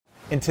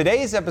In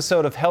today's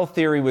episode of Health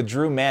Theory with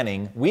Drew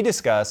Manning, we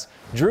discuss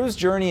Drew's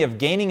journey of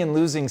gaining and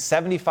losing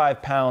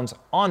 75 pounds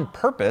on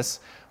purpose,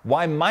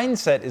 why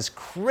mindset is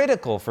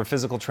critical for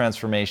physical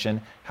transformation,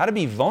 how to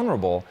be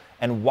vulnerable,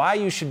 and why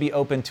you should be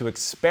open to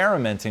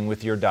experimenting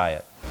with your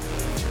diet.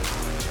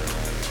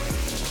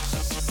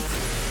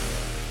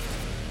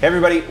 Hey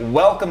everybody,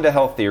 welcome to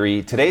Health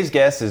Theory. Today's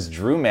guest is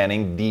Drew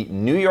Manning, the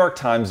New York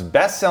Times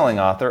best-selling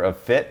author of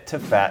Fit to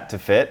Fat to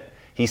Fit.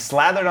 He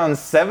slathered on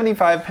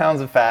 75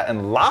 pounds of fat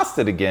and lost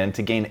it again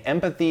to gain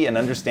empathy and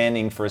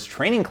understanding for his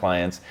training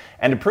clients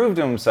and to prove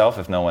to himself,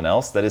 if no one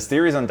else, that his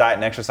theories on diet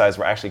and exercise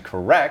were actually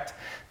correct.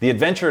 The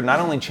adventure not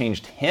only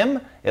changed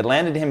him, it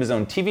landed him his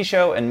own TV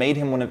show and made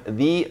him one of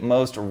the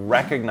most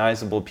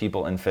recognizable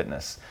people in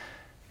fitness.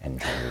 And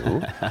Drew,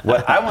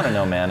 what I want to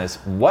know, man, is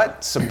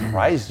what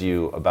surprised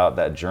you about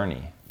that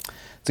journey?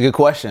 It's a good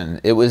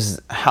question. It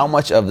was how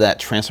much of that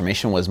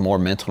transformation was more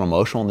mental and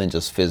emotional than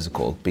just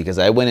physical. Because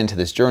I went into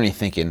this journey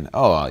thinking,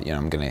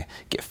 I'm going to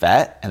get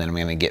fat and then I'm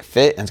going to get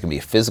fit and it's going to be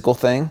a physical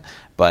thing.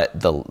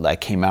 But I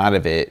came out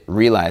of it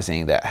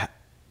realizing that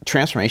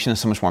transformation is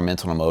so much more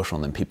mental and emotional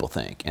than people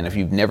think. And if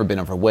you've never been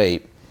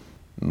overweight,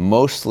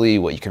 mostly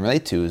what you can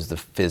relate to is the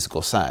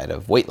physical side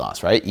of weight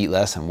loss, right? Eat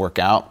less and work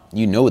out.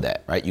 You know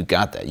that, right? You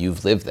got that.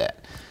 You've lived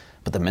that.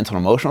 But the mental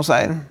and emotional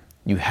side,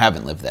 you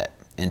haven't lived that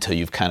until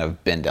you've kind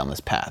of been down this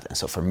path. And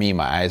so for me,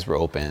 my eyes were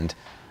opened.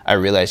 I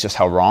realized just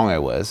how wrong I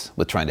was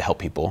with trying to help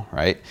people,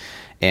 right?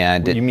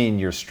 And you mean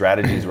your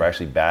strategies were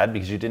actually bad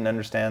because you didn't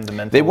understand the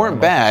mental? They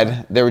weren't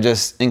bad, they were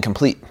just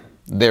incomplete.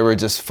 They were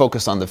just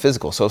focused on the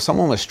physical. So if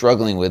someone was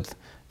struggling with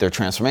their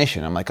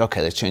transformation, I'm like,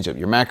 okay, let's change up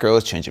your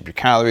macros, change up your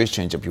calories,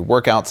 change up your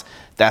workouts.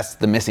 That's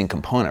the missing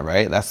component,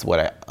 right? That's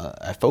what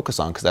I focus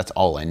on because that's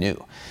all I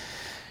knew.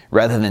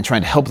 Rather than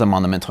trying to help them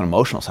on the mental and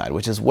emotional side,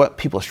 which is what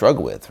people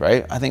struggle with,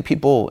 right? I think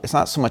it's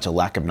not so much a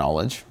lack of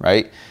knowledge,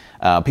 right?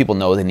 People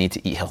know they need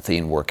to eat healthy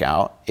and work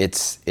out.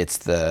 It's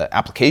the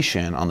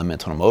application on the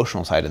mental and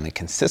emotional side and the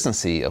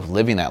consistency of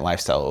living that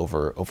lifestyle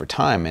over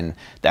time. And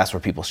that's where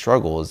people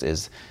struggle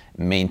is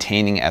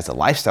maintaining as a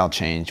lifestyle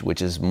change,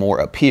 which is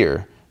more up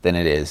here than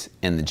it is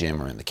in the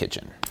gym or in the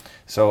kitchen.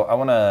 So I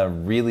want to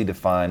really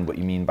define what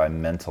you mean by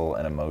mental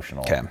and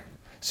emotional. Okay.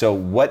 So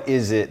what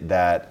is it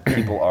that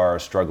people are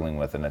struggling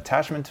with? An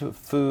attachment to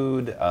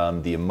food,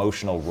 the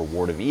emotional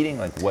reward of eating?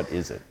 Like, what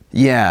is it?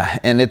 Yeah,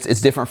 and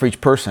it's different for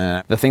each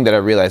person. The thing that I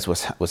realized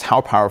was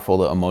how powerful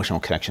the emotional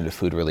connection to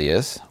food really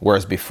is.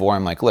 Whereas before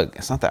I'm like, look,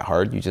 it's not that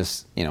hard. You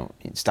just,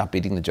 stop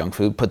eating the junk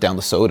food, put down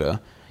the soda.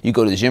 You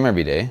go to the gym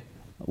every day.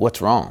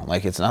 What's wrong?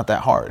 Like, it's not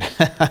that hard.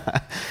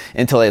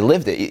 Until I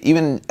lived it,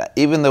 even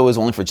though it was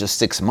only for just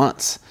 6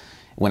 months.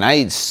 When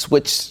I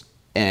switched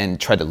and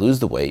tried to lose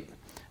the weight,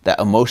 that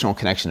emotional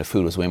connection to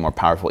food was way more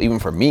powerful, even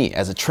for me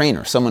as a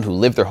trainer, someone who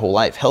lived their whole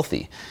life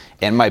healthy.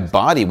 And my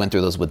body went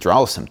through those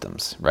withdrawal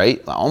symptoms,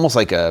 right? Almost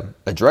like a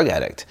drug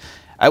addict.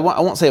 I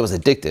won't say I was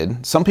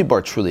addicted. Some people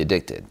are truly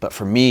addicted. But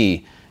for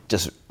me,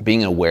 just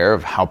being aware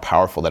of how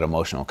powerful that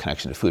emotional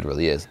connection to food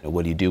really is.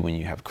 What do you do when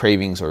you have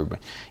cravings or,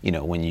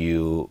 when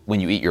you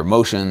eat your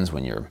emotions,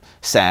 when you're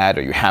sad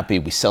or you're happy,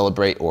 we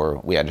celebrate, or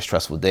we had a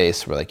stressful day.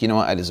 So we're like,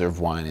 I deserve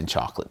wine and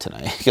chocolate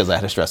tonight because I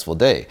had a stressful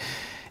day.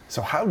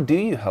 So how do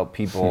you help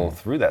people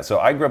through that? So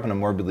I grew up in a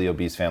morbidly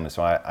obese family,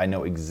 so I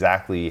know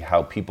exactly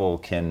how people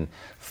can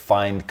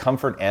find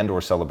comfort and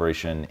or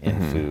celebration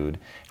in food.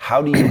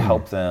 How do you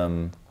help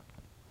them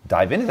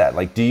dive into that?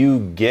 Like, do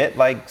you get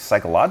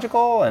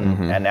psychological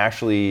and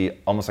actually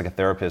almost like a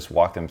therapist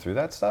walk them through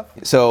that stuff?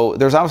 So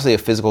there's obviously a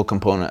physical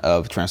component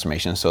of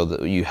transformation, so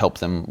that you help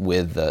them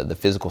with the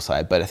physical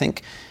side. But I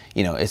think,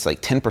 it's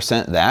like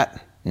 10%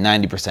 that,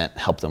 90%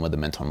 help them with the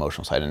mental and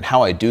emotional side. And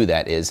how I do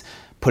that is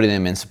putting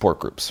them in support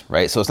groups,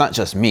 right? So it's not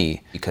just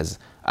me, because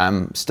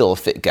I'm still a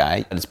fit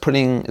guy. It's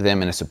putting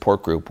them in a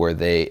support group where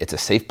it's a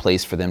safe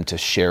place for them to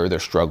share their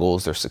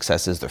struggles, their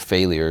successes, their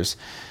failures,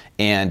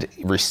 and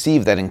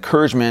receive that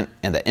encouragement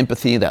and that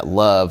empathy, that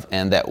love,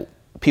 and that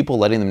people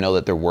letting them know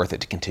that they're worth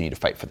it to continue to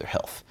fight for their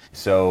health.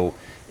 So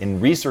in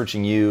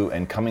researching you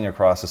and coming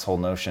across this whole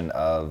notion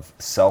of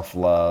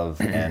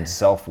self-love and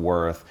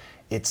self-worth,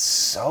 it's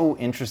so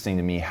interesting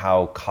to me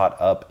how caught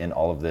up in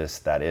all of this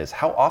that is.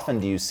 How often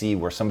do you see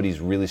where somebody's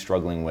really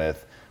struggling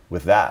with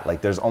that?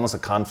 Like, there's almost a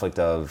conflict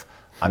of,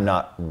 I'm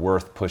not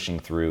worth pushing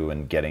through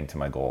and getting to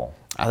my goal.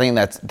 I think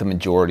that's the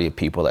majority of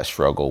people that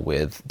struggle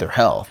with their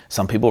health.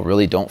 Some people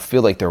really don't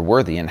feel like they're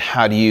worthy. And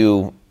how do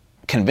you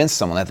convince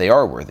someone that they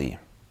are worthy?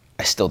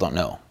 I still don't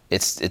know.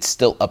 It's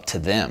still up to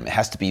them. It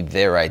has to be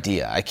their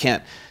idea. I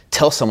can't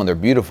tell someone they're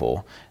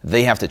beautiful.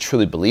 They have to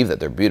truly believe that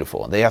they're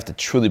beautiful. They have to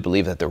truly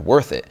believe that they're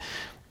worth it.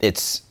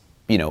 It's,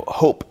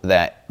 hope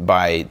that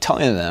by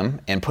telling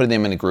them and putting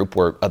them in a group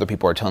where other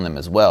people are telling them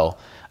as well,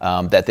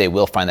 that they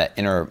will find that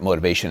inner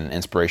motivation and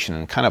inspiration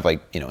and kind of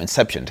like,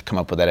 inception to come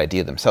up with that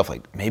idea themselves.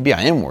 Like, maybe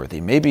I am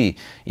worthy. Maybe,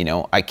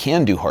 I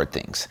can do hard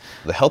things.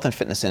 The health and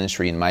fitness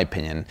industry, in my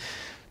opinion,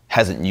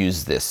 hasn't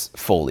used this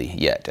fully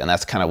yet. And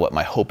that's kind of what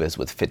my hope is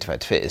with Fit to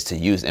Fat to Fit, is to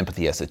use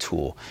empathy as a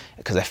tool.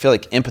 Because I feel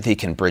like empathy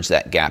can bridge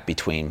that gap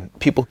between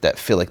people that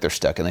feel like they're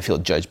stuck and they feel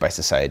judged by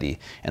society,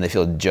 and they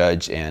feel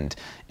judged and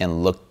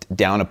looked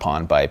down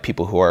upon by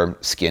people who are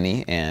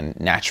skinny and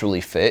naturally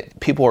fit.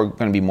 People are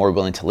going to be more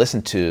willing to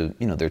listen to,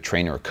 their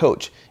trainer or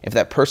coach if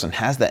that person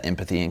has that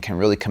empathy and can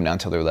really come down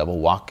to their level,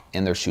 walk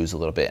in their shoes a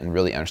little bit, and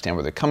really understand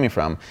where they're coming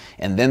from.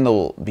 And then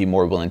they'll be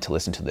more willing to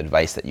listen to the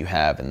advice that you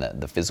have and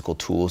the physical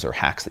tools or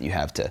hacks that you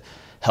have to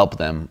help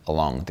them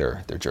along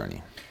their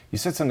journey. You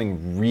said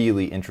something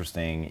really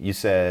interesting. You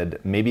said,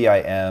 maybe I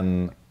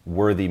am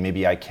worthy,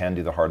 maybe I can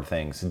do the hard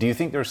things. Do you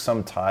think there's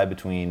some tie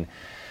between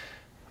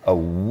a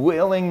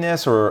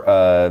willingness or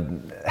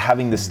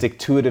having the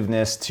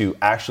stick-to-itiveness to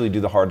actually do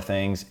the hard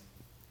things?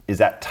 Is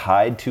that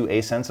tied to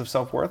a sense of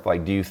self-worth?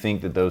 Like, do you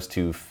think that those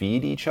two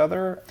feed each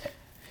other?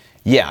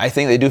 Yeah, I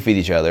think they do feed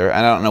each other.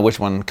 I don't know which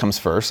one comes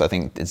first. I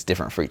think it's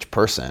different for each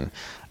person.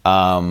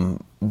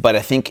 But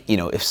I think,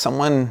 if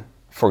someone,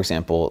 for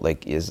example,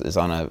 like is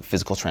on a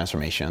physical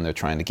transformation, they're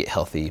trying to get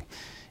healthy,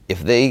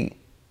 if they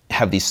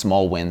have these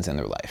small wins in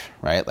their life,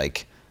 right?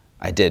 Like,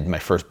 I did my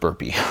first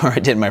burpee, or I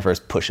did my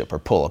first push-up or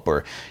pull-up,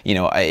 or,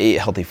 I ate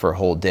healthy for a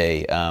whole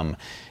day.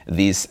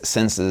 These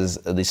senses,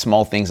 these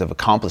small things of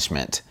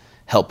accomplishment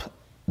help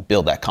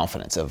build that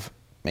confidence of,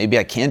 maybe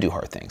I can do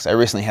hard things. I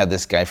recently had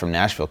this guy from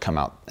Nashville come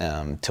out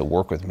to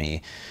work with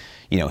me.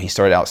 He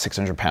started out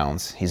 600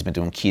 pounds. He's been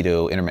doing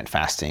keto, intermittent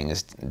fasting,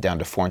 is down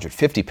to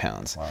 450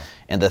 pounds. Wow.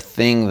 And the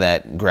thing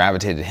that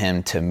gravitated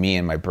him to me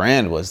and my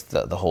brand was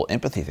the whole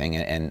empathy thing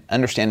and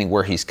understanding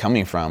where he's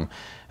coming from,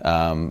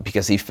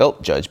 because he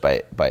felt judged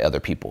by other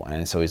people.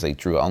 And so he's like,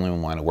 Drew, I only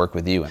want to work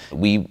with you. And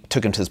we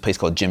took him to this place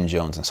called Jim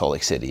Jones in Salt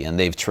Lake City, and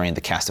they've trained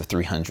the cast of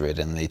 300,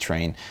 and they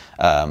train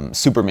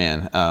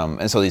Superman,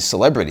 and so these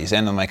celebrities.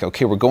 And I'm like,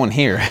 okay, we're going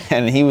here.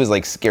 And he was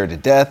like scared to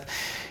death.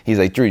 He's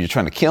like, Drew, you're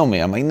trying to kill me.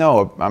 I'm like,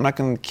 no, I'm not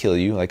going to kill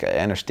you. Like, I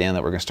understand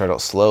that we're going to start out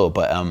slow,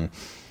 but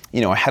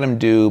I had him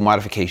do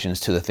modifications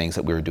to the things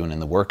that we were doing in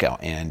the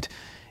workout, and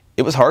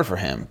it was hard for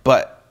him.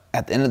 But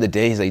at the end of the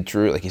day, he's like,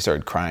 Drew, like, he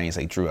started crying. He's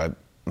like, Drew,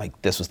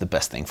 this was the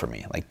best thing for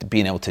me. Like,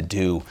 being able to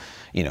do,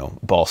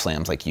 ball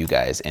slams like you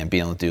guys, and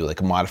being able to do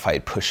like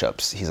modified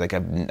push-ups. He's like,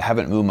 I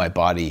haven't moved my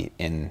body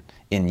in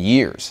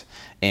years.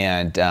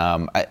 And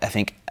I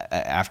think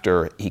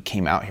after he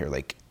came out here,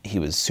 like, he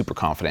was super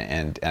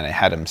confident, and I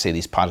had him say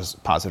these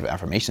positive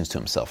affirmations to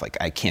himself, like,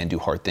 I can do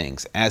hard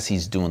things. As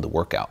he's doing the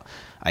workout,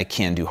 I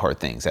can do hard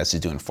things, as he's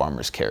doing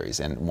farmer's carries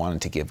and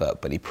wanted to give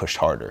up, but he pushed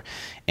harder.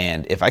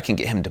 And if I can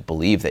get him to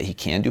believe that he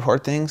can do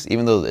hard things,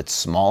 even though it's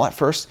small at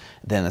first,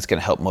 then that's going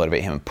to help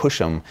motivate him and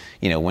push him,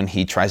 when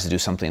he tries to do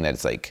something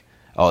that's like,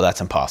 oh, that's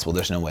impossible,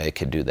 there's no way I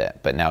could do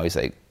that. But now he's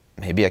like,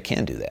 maybe I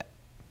can do that.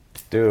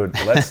 Dude,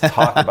 let's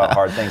talk about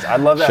hard things. I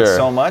love that Sure.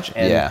 so much.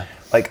 And Yeah.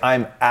 like,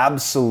 I'm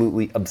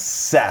absolutely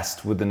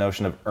obsessed with the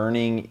notion of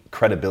earning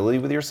credibility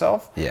with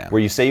yourself. Yeah.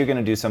 Where you say you're going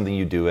to do something,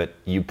 you do it.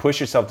 You push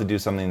yourself to do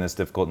something that's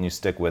difficult, and you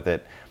stick with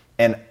it.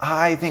 And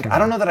I think, I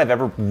don't know that I've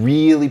ever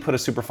really put a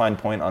super fine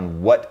point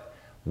on what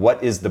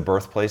is the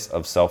birthplace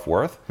of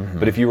self-worth. Mm-hmm.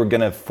 But if you were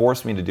going to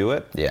force me to do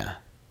it, Yeah.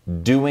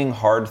 doing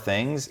hard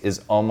things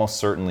is almost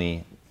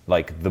certainly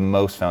like the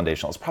most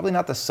foundational. It's probably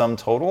not the sum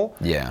total.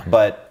 Yeah.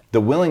 But the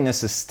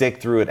willingness to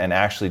stick through it and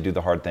actually do the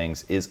hard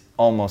things is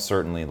almost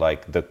certainly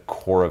like the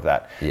core of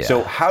that. Yeah.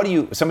 So how do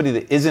you, somebody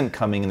that isn't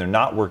coming and they're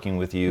not working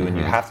with you, and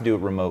you have to do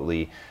it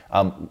remotely,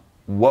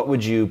 what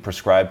would you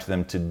prescribe to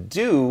them to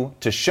do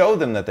to show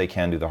them that they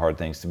can do the hard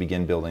things, to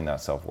begin building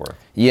that self-worth?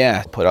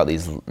 Yeah, put out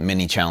these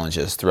mini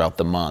challenges throughout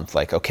the month.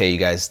 Like, okay, you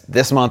guys,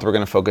 this month we're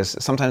going to focus,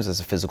 sometimes it's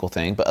a physical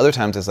thing, but other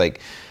times it's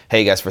like,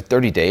 hey guys, for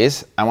 30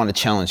 days, I want to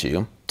challenge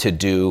you to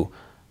do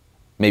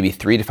maybe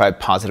 3 to 5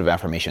 positive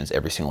affirmations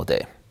every single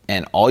day.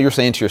 And all you're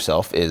saying to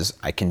yourself is,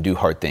 I can do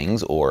hard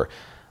things, or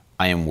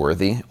I am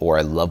worthy, or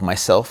I love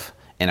myself,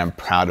 and I'm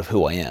proud of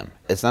who I am.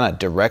 It's not a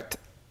direct,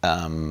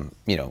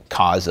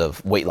 cause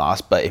of weight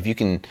loss, but if you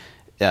can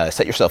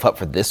set yourself up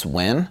for this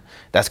win,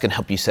 that's going to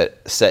help you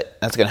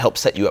that's going to help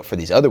set you up for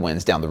these other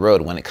wins down the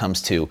road when it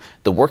comes to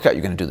the workout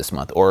you're going to do this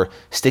month, or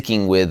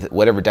sticking with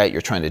whatever diet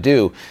you're trying to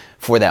do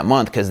for that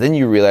month. Because then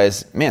you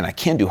realize, man, I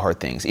can do hard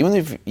things, even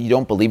if you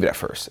don't believe it at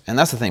first. And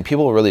that's the thing,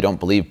 people really don't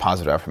believe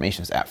positive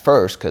affirmations at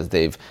first because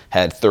they've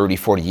had 30,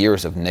 40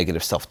 years of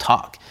negative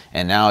self-talk.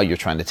 And now you're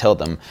trying to tell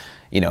them,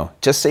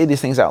 just say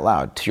these things out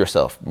loud to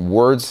yourself.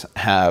 Words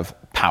have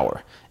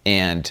power,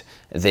 and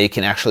they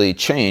can actually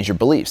change your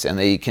beliefs, and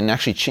they can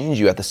actually change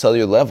you at the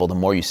cellular level the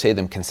more you say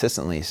them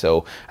consistently.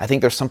 So I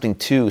think there's something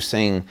to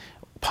saying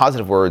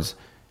positive words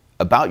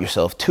about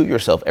yourself to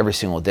yourself every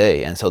single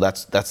day. And so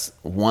that's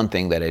one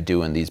thing that I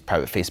do in these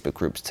private Facebook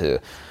groups to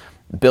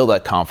build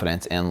that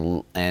confidence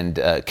and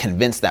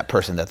convince that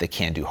person that they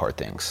can do hard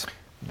things.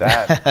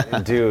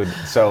 That, dude,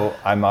 so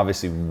I'm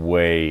obviously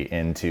way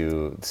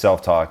into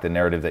self-talk, the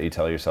narrative that you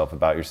tell yourself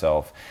about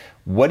yourself.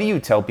 What do you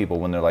tell people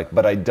when they're like,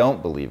 but I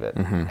don't believe it?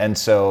 And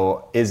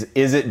so is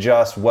it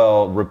just,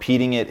 well,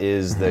 repeating it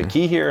is the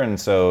key here, and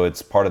so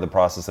it's part of the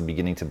process of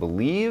beginning to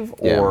believe?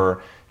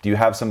 Or do you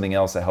have something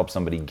else that helps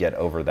somebody get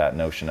over that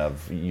notion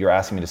of, you're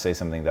asking me to say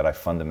something that I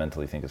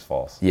fundamentally think is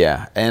false?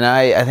 Yeah, and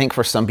I think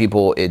for some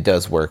people it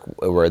does work,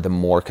 where the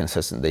more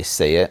consistent they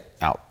say it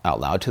out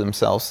loud to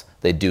themselves,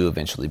 they do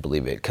eventually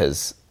believe it,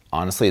 because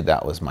honestly,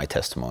 that was my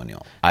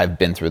testimonial. I've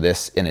been through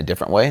this in a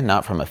different way,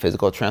 not from a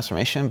physical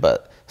transformation,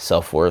 but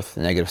self-worth,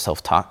 negative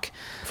self-talk.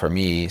 For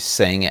me,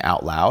 saying it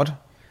out loud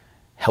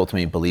helped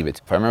me believe it.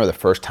 If I remember the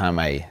first time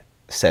I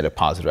said a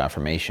positive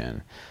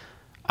affirmation,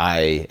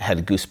 I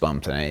had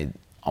goosebumps and I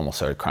almost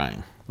started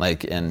crying.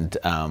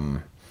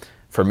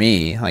 For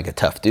me, like a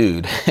tough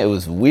dude, it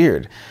was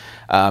weird.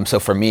 So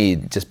for me,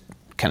 just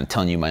kind of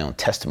telling you my own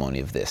testimony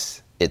of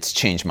this, it's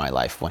changed my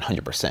life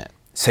 100%.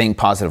 Saying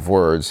positive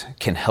words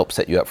can help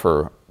set you up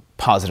for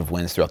positive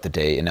wins throughout the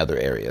day in other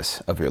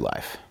areas of your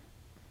life.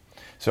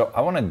 So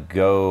I want to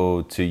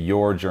go to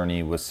your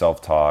journey with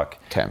self-talk.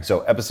 Okay.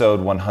 So episode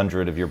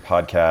 100 of your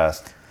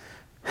podcast,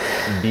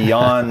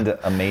 beyond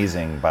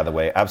amazing, by the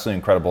way, absolutely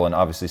incredible, and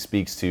obviously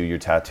speaks to your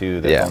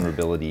tattoo that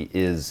vulnerability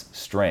is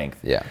strength.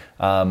 Yeah.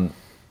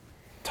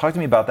 Talk to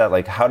me about that.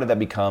 Like, how did that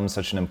become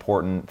such an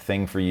important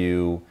thing for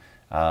you?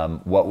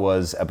 What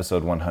was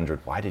episode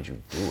 100? Why did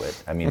you do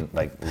it? I mean,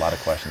 like, a lot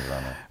of questions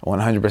around that.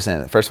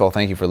 100%. First of all,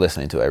 thank you for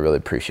listening to it. I really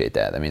appreciate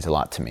that. That means a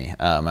lot to me.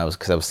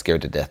 Because I was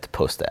scared to death to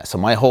post that. So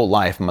my whole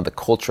life, the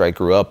culture I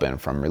grew up in,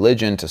 from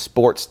religion to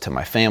sports to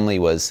my family,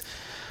 was,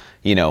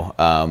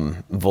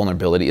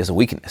 vulnerability is a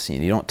weakness.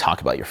 You don't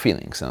talk about your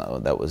feelings.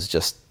 That was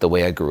just the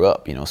way I grew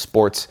up.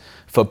 Sports,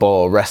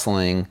 football,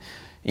 wrestling.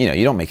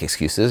 You don't make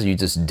excuses, you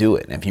just do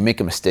it. And if you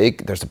make a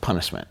mistake, there's a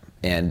punishment.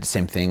 And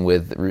same thing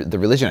with the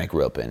religion I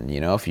grew up in.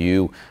 If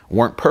you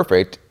weren't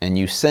perfect and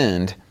you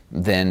sinned,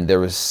 then there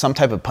was some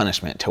type of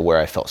punishment to where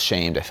I felt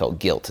shamed, I felt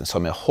guilt. And so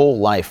my whole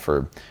life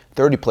for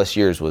 30 plus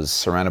years was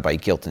surrounded by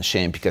guilt and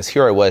shame, because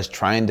here I was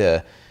trying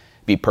to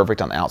be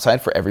perfect on the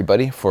outside for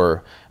everybody,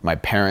 for my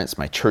parents,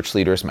 my church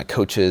leaders, my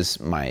coaches,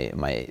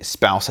 my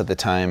spouse at the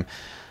time.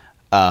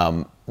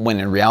 When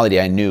in reality,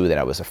 I knew that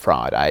I was a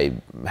fraud. I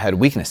had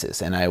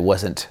weaknesses and I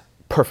wasn't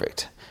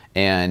perfect.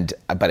 But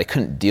I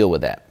couldn't deal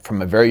with that.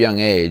 From a very young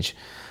age,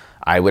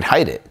 I would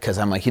hide it, because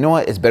I'm like, you know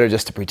what? It's better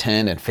just to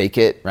pretend and fake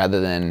it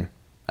rather than,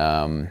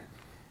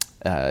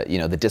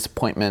 the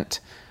disappointment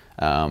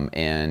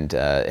and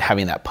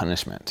having that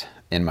punishment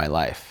in my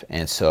life.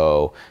 And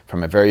so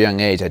from a very young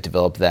age, I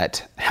developed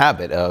that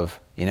habit of,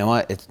 you know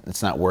what?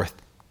 It's not worth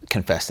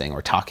confessing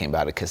or talking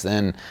about it, because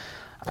then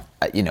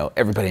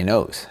everybody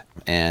knows.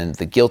 And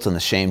the guilt and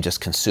the shame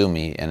just consumed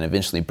me and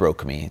eventually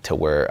broke me to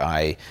where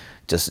I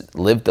just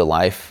lived a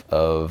life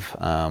of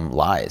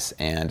lies,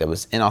 and it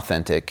was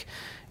inauthentic,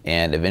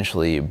 and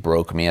eventually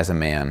broke me as a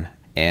man.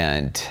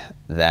 And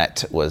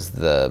that was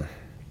the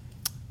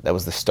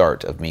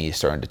start of me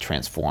starting to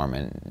transform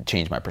and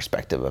change my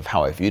perspective of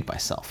how I viewed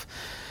myself.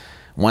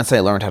 Once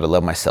I learned how to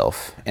love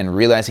myself and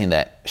realizing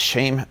that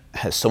shame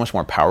has so much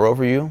more power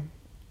over you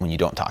when you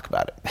don't talk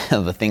about it,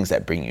 the things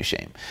that bring you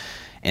shame.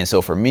 And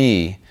so for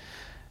me,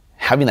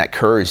 having that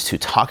courage to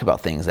talk about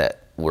things that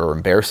were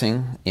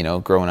embarrassing,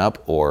 growing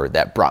up, or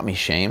that brought me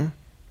shame,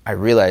 I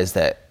realized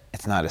that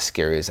it's not as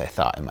scary as I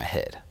thought in my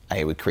head.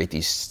 I would create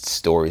these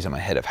stories in my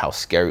head of how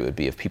scary it would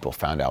be if people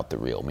found out the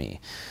real me.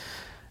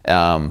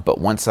 But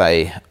once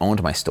I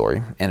owned my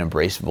story and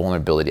embraced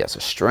vulnerability as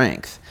a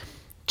strength,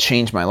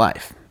 changed my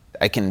life.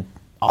 I can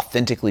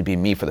authentically be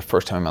me for the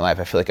first time in my life.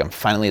 I feel like I'm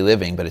finally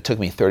living, but it took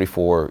me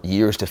 34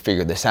 years to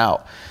figure this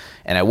out.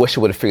 And I wish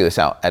I would have figured this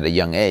out at a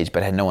young age,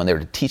 but I had no one there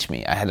to teach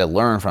me. I had to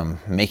learn from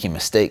making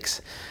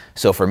mistakes.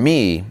 So for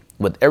me,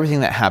 with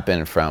everything that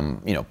happened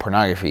from,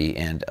 pornography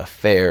and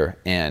affair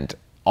and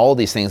all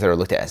these things that are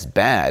looked at as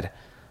bad,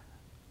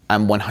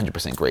 I'm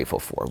 100% grateful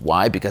for.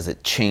 Why? Because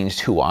it changed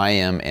who I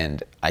am,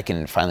 and I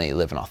can finally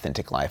live an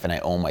authentic life, and I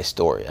own my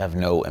story. I have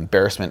no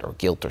embarrassment or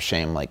guilt or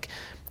shame. Like,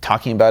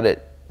 talking about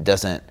it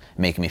doesn't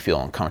make me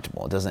feel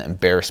uncomfortable. It doesn't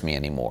embarrass me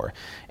anymore.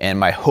 And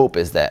my hope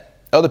is that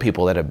other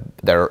people that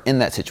are in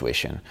that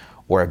situation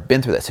or have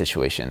been through that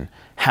situation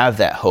have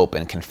that hope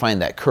and can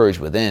find that courage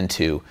within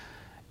to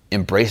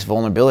embrace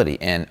vulnerability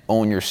and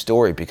own your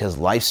story, because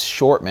life's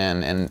short,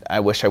 man. And I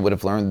wish I would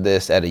have learned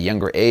this at a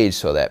younger age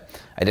so that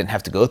I didn't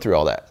have to go through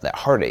all that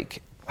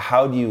heartache.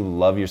 How do you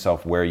love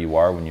yourself where you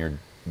are when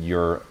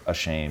you're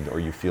ashamed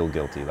or you feel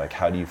guilty? Like,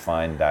 how do you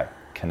find that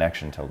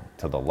connection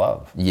to the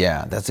love?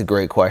 Yeah, that's a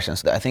great question.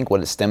 So I think what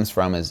it stems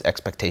from is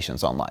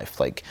expectations on life.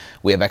 Like,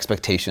 we have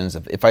expectations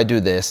of, if I do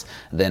this,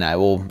 then I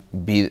will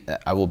be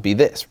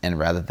this. And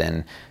rather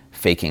than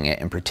faking it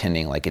and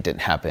pretending like it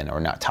didn't happen or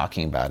not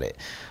talking about it,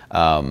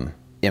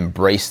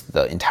 embrace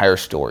the entire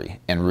story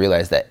and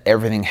realize that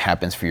everything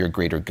happens for your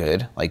greater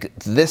good. Like,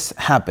 this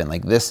happened,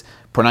 like this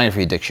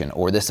pornography addiction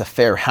or this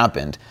affair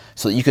happened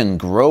so that you can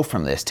grow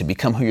from this to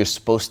become who you're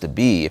supposed to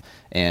be.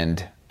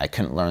 And I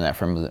couldn't learn that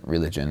from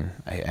religion.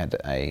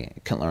 I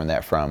couldn't learn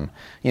that from,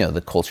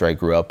 the culture I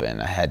grew up in.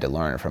 I had to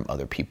learn it from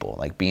other people,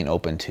 like being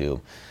open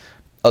to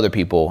other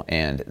people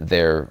and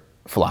their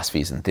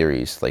philosophies and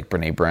theories, like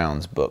Brene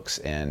Brown's books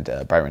and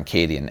Byron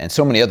Katie and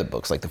so many other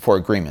books, like The Four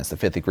Agreements, The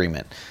Fifth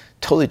Agreement,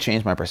 totally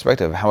changed my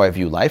perspective of how I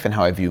view life and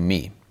how I view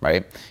me,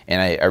 right?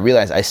 And I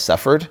realized I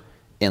suffered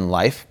in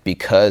life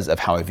because of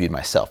how I viewed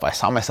myself. I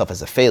saw myself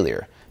as a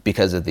failure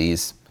because of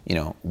these,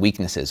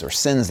 weaknesses or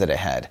sins that I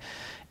had.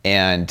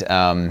 And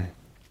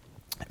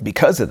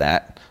because of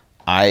that,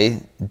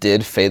 I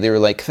did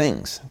failure-like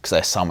things because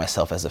I saw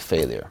myself as a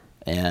failure.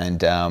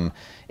 And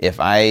if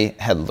I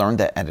had learned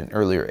that at an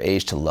earlier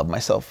age to love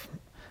myself,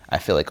 I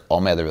feel like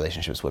all my other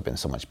relationships would have been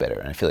so much better.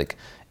 And I feel like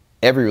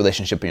every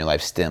relationship in your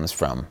life stems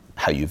from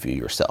how you view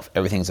yourself.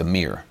 Everything's a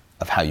mirror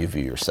of how you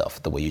view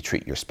yourself. The way you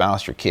treat your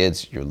spouse, your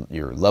kids,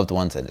 your loved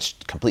ones, and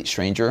a complete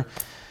stranger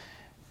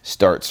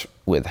starts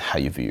with how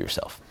you view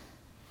yourself.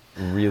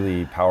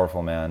 Really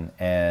powerful, man.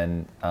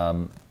 And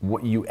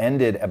what you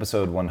ended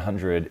episode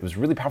 100, it was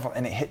really powerful,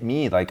 and it hit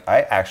me. Like,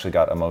 I actually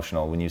got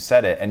emotional when you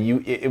said it, and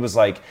it was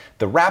like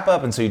the wrap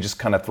up, and so you just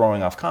kind of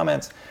throwing off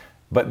comments.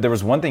 But there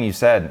was one thing you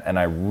said, and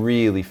I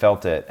really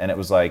felt it, and it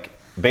was like,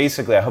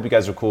 basically, I hope you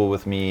guys are cool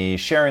with me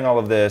sharing all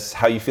of this.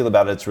 How you feel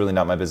about it, it's really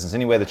not my business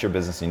anyway. That's your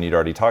business, and you'd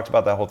already talked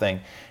about that whole thing.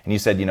 And you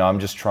said, I'm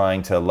just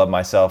trying to love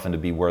myself and to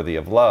be worthy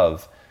of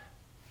love.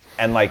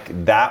 And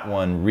like that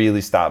one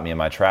really stopped me in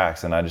my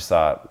tracks. And I just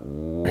thought,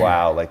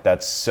 wow, like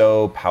that's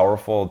so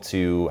powerful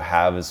to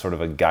have as sort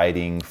of a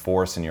guiding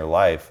force in your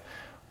life.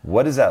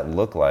 What does that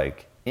look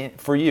like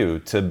for you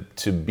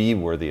to be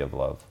worthy of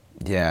love?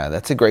 Yeah,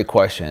 that's a great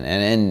question.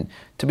 And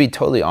to be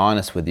totally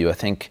honest with you, I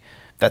think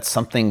that's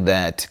something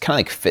that kind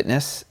of like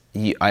fitness,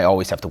 I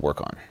always have to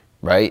work on,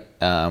 right?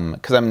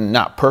 Because I'm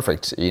not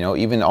perfect.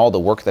 Even all the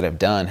work that I've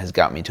done has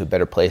got me to a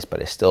better place, but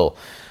I still,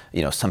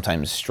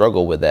 sometimes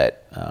struggle with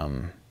that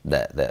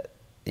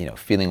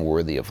feeling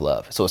worthy of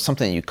love. So it's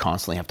something that you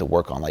constantly have to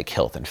work on, like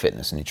health and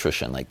fitness and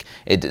nutrition. Like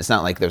it's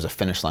not like there's a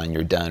finish line,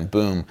 you're done,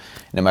 boom.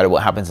 No matter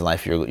what happens in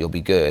life, you'll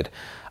be good.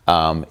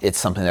 It's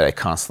something that I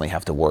constantly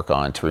have to work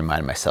on to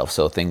remind myself.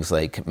 So things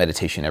like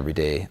meditation every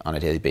day on a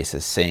daily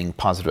basis, saying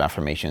positive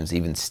affirmations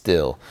even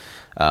still,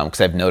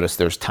 because I've noticed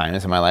there's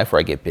times in my life where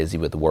I get busy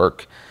with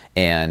work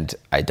and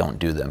I don't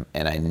do them,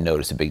 and I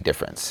notice a big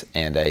difference,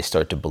 and I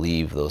start to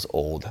believe those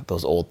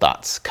old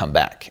thoughts come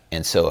back.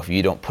 And so if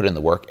you don't put in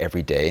the work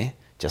every day,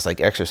 just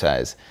like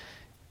exercise,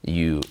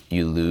 you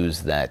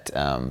lose that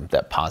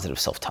positive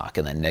self-talk,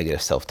 and that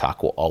negative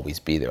self-talk will always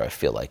be there, I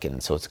feel like.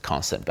 And so it's a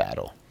constant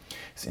battle.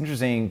 It's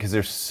interesting because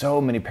there's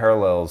so many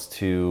parallels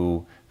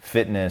to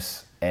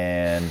fitness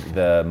and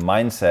the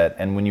mindset.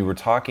 And when you were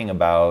talking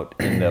about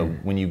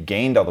when you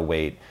gained all the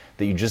weight,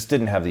 that you just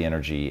didn't have the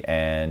energy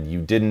and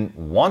you didn't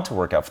want to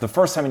work out. For the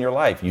first time in your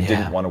life, you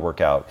didn't want to work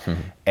out.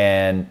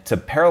 And to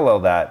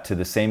parallel that to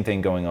the same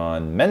thing going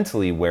on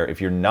mentally, where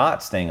if you're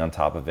not staying on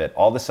top of it,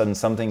 all of a sudden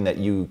something that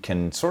you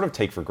can sort of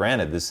take for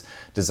granted, this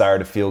desire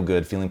to feel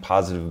good, feeling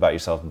positive about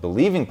yourself,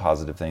 believing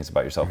positive things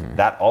about yourself,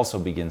 that also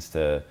begins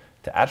to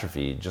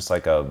atrophy, just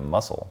like a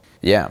muscle.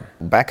 Yeah.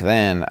 Back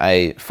then,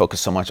 I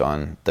focused so much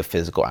on the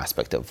physical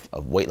aspect of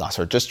weight loss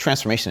or just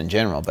transformation in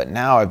general. But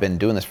now I've been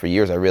doing this for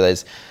years. I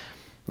realize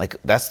like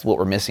that's what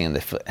we're missing in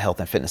the health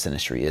and fitness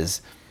industry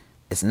is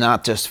it's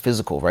not just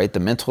physical, right? The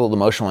mental,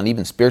 emotional, and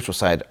even spiritual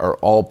side are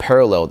all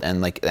paralleled,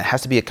 and like it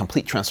has to be a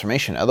complete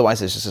transformation.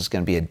 Otherwise, it's just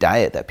going to be a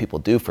diet that people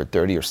do for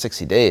 30 or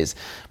 60 days.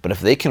 But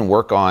if they can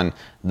work on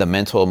the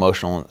mental,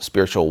 emotional, and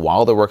spiritual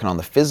while they're working on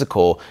the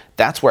physical,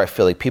 that's where I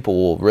feel like people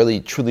will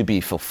really truly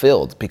be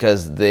fulfilled,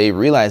 because they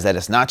realize that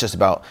it's not just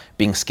about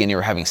being skinny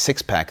or having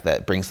six pack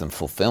that brings them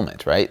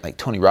fulfillment, right? Like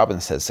Tony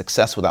Robbins says,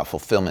 success without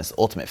fulfillment is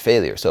ultimate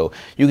failure. So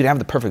you could have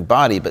the perfect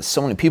body, but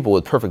so many people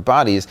with perfect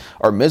bodies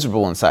are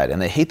miserable inside and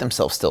they hate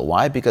themselves still.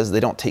 Why? Because they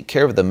don't take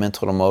care of the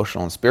mental,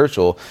 emotional, and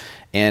spiritual,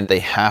 and they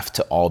have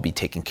to all be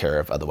taken care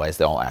of. Otherwise,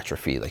 they all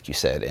atrophy, like you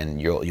said,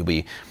 and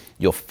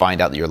you'll find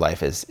out that your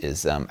life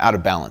is out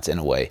of balance in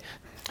a way.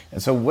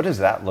 And so what does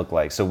that look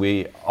like? So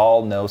we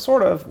all know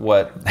sort of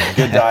what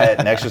good diet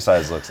and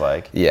exercise looks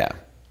like. Yeah.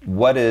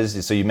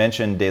 So you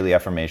mentioned daily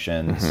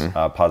affirmations,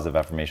 positive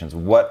affirmations.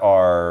 What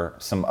are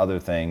some other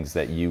things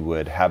that you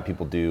would have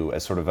people do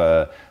as sort of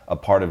a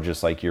part of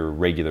just like your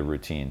regular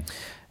routine?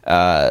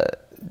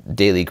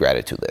 Daily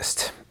gratitude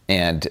list.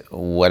 And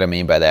what I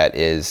mean by that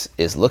is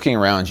looking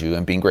around you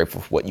and being grateful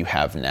for what you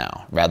have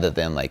now, rather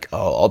than like,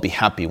 oh, I'll be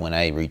happy when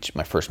I reach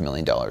my first $1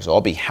 million. Or I'll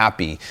be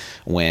happy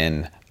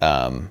when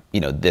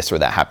this or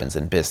that happens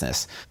in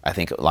business. I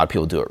think a lot of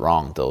people do it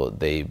wrong, though.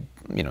 They,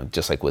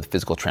 just like with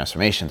physical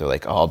transformation, they're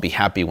like, oh, I'll be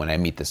happy when I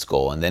meet this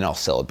goal and then I'll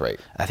celebrate.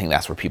 I think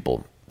that's where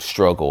people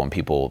struggle and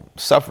people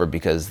suffer,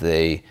 because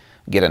they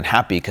get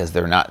unhappy because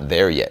they're not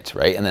there yet,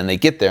 right? And then they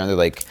get there and they're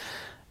like,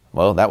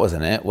 well, that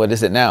wasn't it. What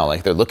is it now?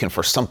 Like they're looking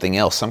for something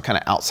else, some kind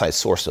of outside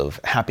source of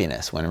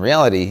happiness, when in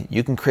reality,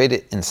 you can create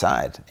it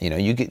inside.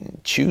 You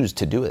can choose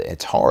to do it.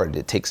 It's hard.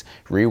 It takes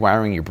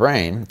rewiring your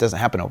brain. It doesn't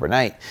happen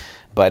overnight.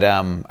 But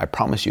I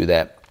promise you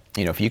that,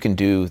 if you can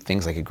do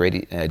things like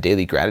a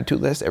daily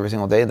gratitude list every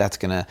single day, that's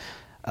going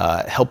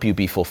to help you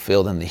be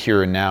fulfilled in the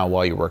here and now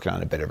while you're working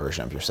on a better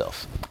version of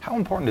yourself. How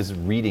important is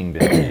reading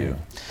been for you?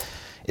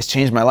 it's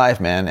changed my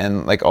life, man.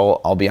 And like,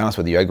 I'll be honest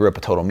with you, I grew up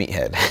a total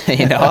meathead.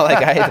 You know, like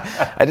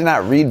I did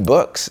not read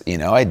books. You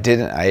know, I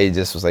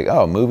just was like,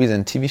 oh, movies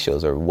and TV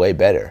shows are way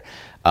better.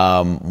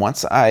 And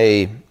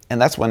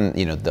that's when,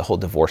 you know, the whole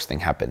divorce thing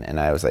happened. And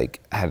I was like,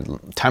 I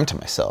had time to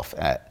myself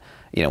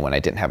when I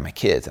didn't have my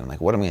kids. And I'm like,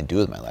 what am I gonna do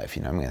with my life?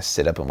 You know, I'm gonna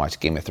sit up and watch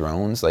Game of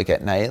Thrones like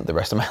at night the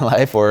rest of my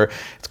life, or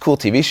it's a cool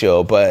TV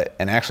show,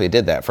 and I actually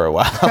did that for a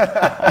while.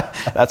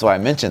 That's why I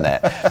mentioned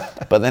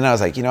that. But then I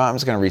was like, you know, I'm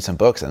just gonna read some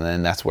books. And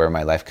then that's where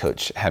my life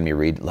coach had me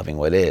read Loving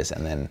What Is.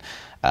 And then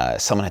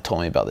someone had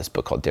told me about this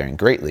book called Daring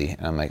Greatly.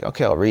 And I'm like,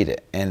 okay, I'll read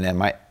it. And then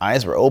my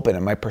eyes were open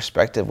and my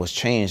perspective was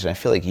changed. And I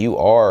feel like you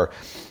are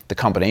the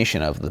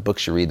combination of the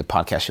books you read, the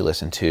podcasts you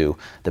listen to,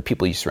 the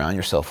people you surround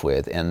yourself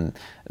with. And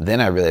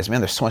then I realized,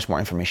 man, there's so much more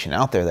information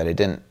out there that I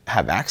didn't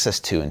have access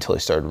to until I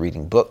started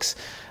reading books.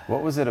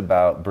 What was it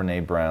about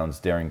Brené Brown's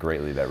Daring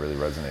Greatly that really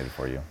resonated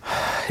for you?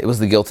 It was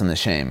the guilt and the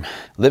shame.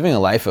 Living a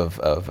life of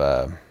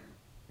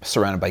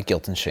surrounded by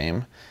guilt and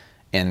shame,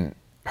 and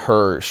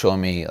her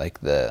showing me like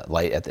the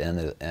light at the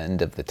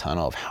end of the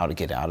tunnel of how to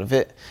get out of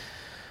it,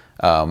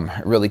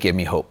 really gave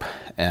me hope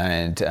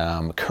and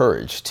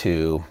courage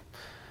to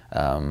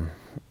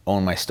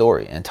own my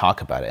story and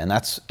talk about it. And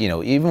that's, you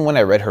know, even when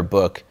I read her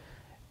book,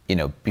 you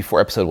know, before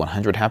episode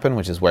 100 happened,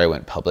 which is where I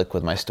went public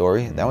with my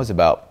story, that was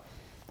about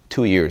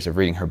 2 years of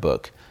reading her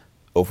book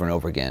over and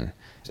over again.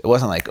 It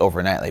wasn't like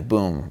overnight, like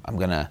boom, I'm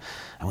gonna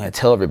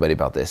tell everybody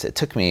about this. It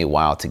took me a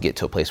while to get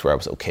to a place where I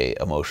was okay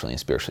emotionally and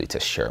spiritually to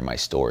share my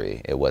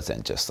story. It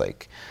wasn't just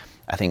like,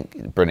 I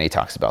think Brené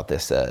talks about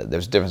this,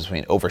 there's a difference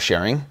between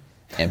oversharing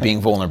and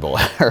being vulnerable,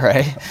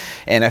 right?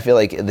 And I feel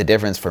like the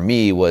difference for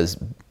me was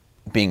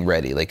being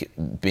ready, like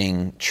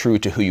being true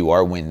to who you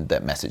are when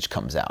that message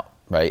comes out,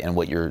 right? And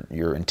what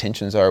your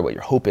intentions are, what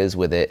your hope is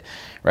with it,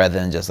 rather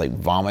than just like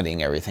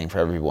vomiting everything for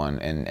everyone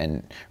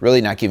and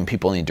really not giving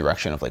people any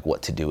direction of like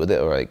what to do with it,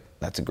 or like,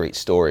 that's a great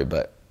story,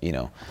 but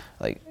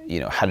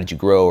how did you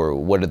grow, or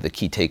what are the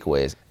key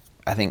takeaways?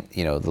 I think,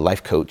 you know, the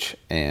life coach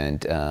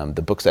and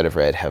the books that I've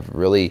read have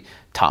really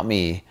taught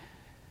me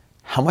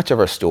how much of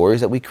our stories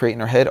that we create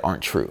in our head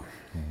aren't true.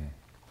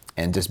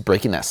 And just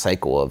breaking that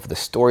cycle of the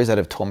stories that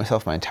I've told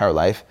myself my entire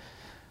life,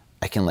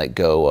 I can let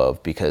go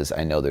of because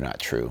I know they're not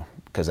true,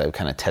 because I've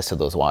kind of tested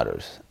those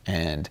waters.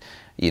 And,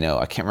 you know,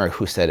 I can't remember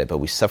who said it, but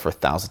we suffer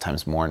 1,000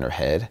 times more in our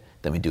head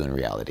than we do in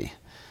reality.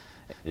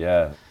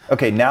 Yeah.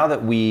 Okay, now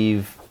that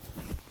we've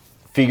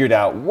figured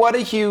out what a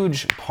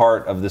huge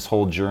part of this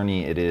whole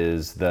journey it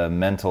is, the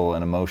mental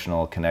and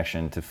emotional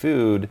connection to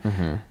food,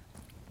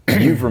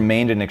 you've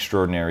remained in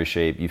extraordinary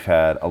shape. You've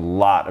had a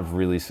lot of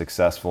really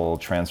successful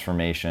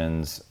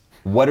transformations.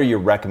 What are your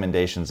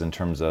recommendations in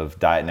terms of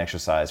diet and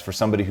exercise for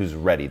somebody who's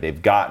ready?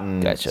 They've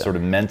gotten sort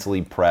of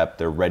mentally prepped.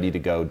 They're ready to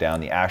go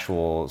down the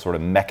actual sort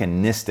of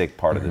mechanistic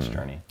part of this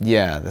journey.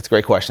 Yeah, that's a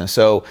great question.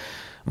 So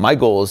my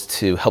goal is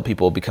to help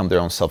people become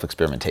their own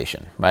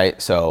self-experimentation, right?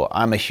 So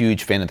I'm a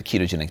huge fan of the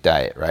ketogenic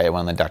diet, right? I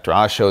went on the Dr.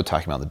 Oz show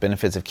talking about the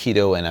benefits of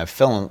keto, and I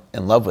fell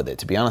in love with it,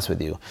 to be honest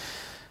with you.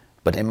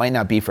 But it might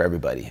not be for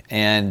everybody.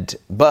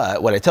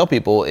 But what I tell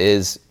people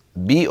is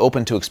be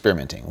open to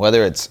experimenting,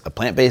 whether it's a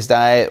plant-based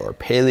diet or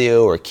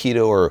paleo or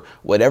keto or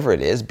whatever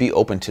it is, be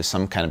open to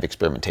some kind of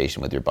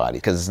experimentation with your body,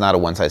 because it's not a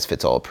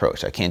one-size-fits-all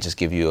approach. I can't just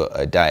give you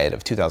a diet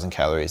of 2,000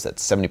 calories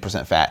that's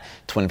 70% fat,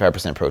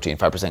 25% protein,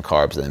 5%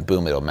 carbs, and then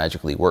boom, it'll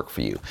magically work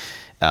for you.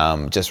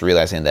 Just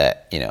realizing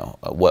that, you know,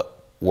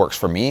 what works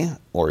for me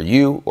or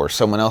you or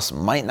someone else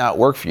might not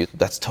work for you.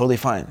 That's totally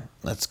fine.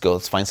 Let's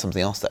find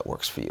something else that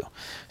works for you.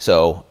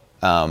 So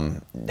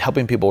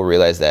helping people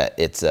realize that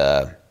it's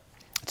a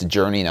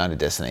journey, not a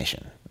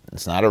destination.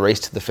 It's not a race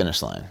to the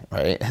finish line,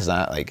 right? It's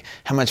not like,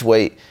 how much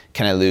weight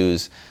can I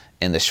lose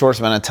in the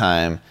shortest amount of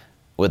time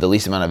with the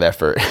least amount of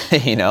effort,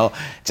 you know?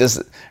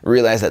 Just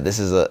realize that this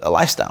is a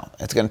lifestyle.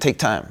 It's gonna take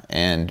time,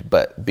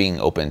 but being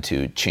open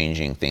to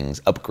changing things,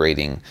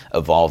 upgrading,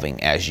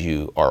 evolving as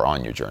you are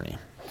on your journey.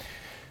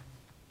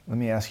 Let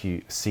me ask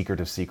you secret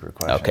of secret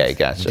questions. Okay,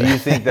 gotcha. Do you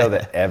think though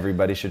that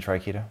everybody should try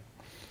keto?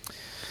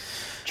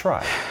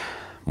 Try.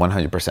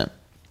 100%.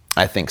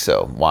 I think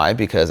so. Why?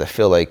 Because I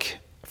feel like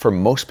for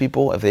most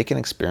people, if they can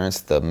experience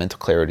the mental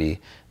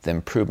clarity, the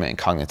improvement in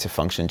cognitive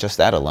function, just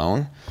that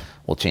alone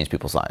will change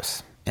people's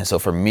lives. And so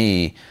for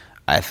me,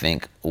 I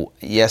think,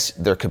 yes,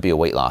 there could be a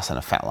weight loss and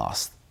a fat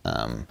loss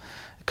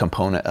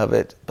component of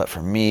it. But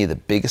for me, the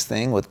biggest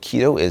thing with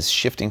keto is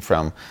shifting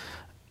from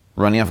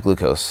running off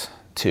glucose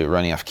to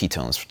running off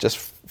ketones, just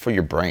for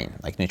your brain.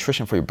 Like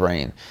nutrition for your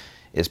brain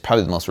is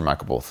probably the most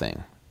remarkable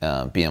thing.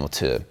 Being able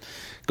to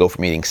go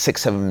from eating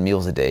 6-7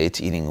 meals a day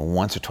to eating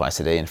once or twice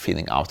a day and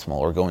feeling optimal,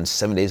 or going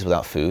 7 days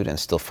without food and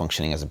still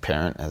functioning as a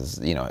parent, as,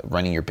 you know,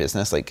 running your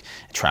business, like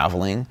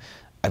traveling.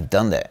 I've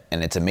done that,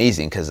 and it's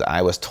amazing because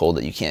I was told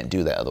that you can't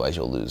do that, otherwise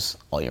you'll lose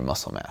all your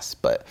muscle mass.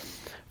 But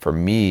for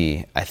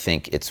me, I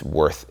think it's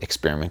worth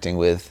experimenting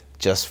with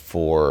just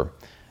for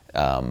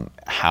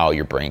how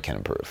your brain can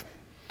improve.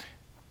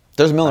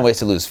 There's a million ways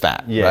to lose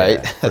fat, right?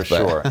 Yeah, for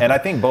sure. And I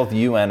think both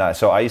you and I,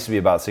 so I used to be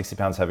about 60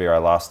 pounds heavier. I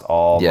lost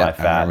all my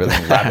fat in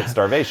rapid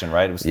starvation,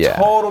 right? It was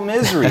total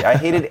misery. I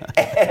hated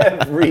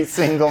every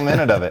single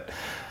minute of it.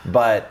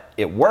 But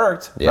it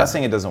worked. I'm not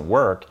saying it doesn't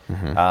work.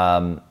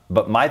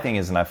 But my thing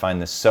is, and I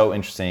find this so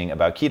interesting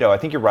about keto, I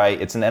think you're right.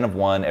 It's an N of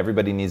one.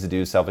 Everybody needs to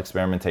do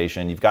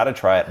self-experimentation. You've got to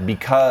try it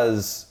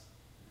because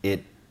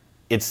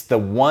it's the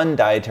one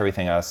dietary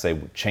thing I would say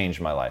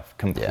changed my life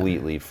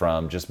completely,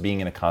 from just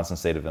being in a constant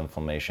state of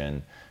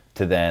inflammation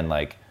to then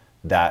like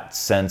that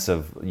sense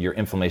of your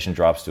inflammation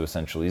drops to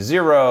essentially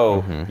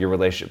zero, your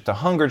relationship to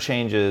hunger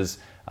changes.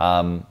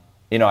 I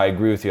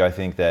agree with you. I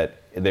think that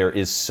there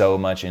is so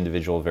much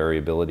individual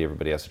variability.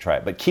 Everybody has to try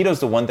it. But keto's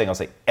the one thing I'll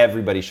say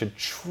everybody should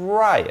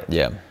try it.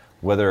 Yeah.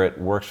 Whether it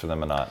works for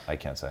them or not, I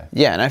can't say.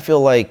 Yeah, and I feel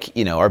like,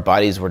 our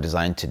bodies were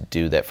designed to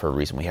do that for a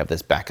reason. We have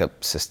this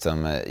backup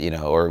system,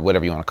 or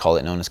whatever you want to call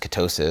it, known as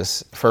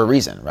ketosis, for a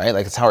reason, right?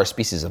 Like, it's how our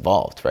species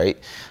evolved, right?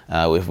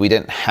 If we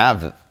didn't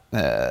have,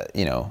 the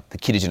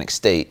ketogenic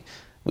state,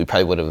 we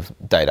probably would have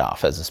died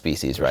off as a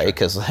species, right?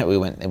 Because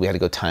we had to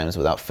go times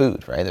without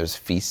food, right? There's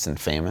feasts and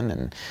famine,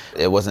 and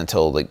it wasn't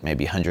until like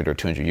maybe 100 or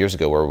 200 years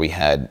ago where we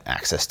had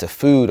access to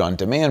food on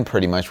demand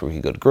pretty much, where we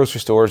could go to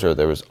grocery stores, or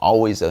there was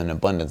always an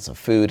abundance of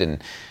food.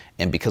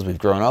 And because we've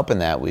grown up in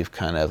that, we've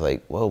kind of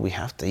like, well, we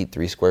have to eat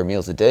 3 square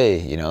meals a day.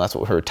 That's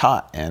what we were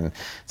taught. And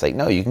it's like,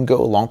 no, you can go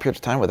a long period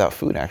of time without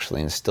food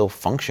actually and still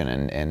function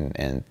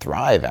and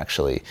thrive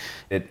actually.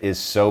 It is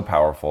so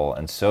powerful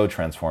and so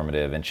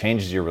transformative and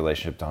changes your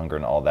relationship to hunger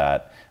and all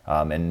that.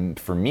 And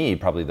for me,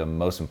 probably the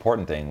most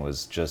important thing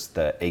was just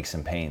the aches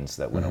and pains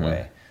that went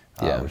away,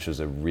 which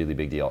was a really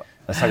big deal.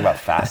 Let's talk about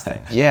fasting.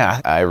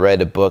 Yeah, I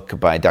read a book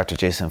by Dr.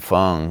 Jason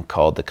Fung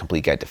called The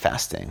Complete Guide to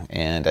Fasting,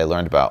 and I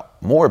learned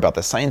more about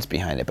the science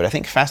behind it. But I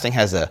think fasting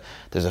there's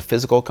a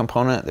physical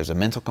component, there's a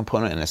mental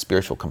component, and a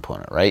spiritual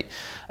component, right?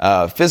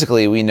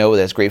 Physically, we know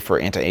that's great for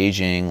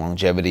anti-aging,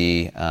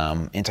 longevity,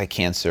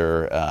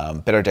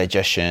 anti-cancer, better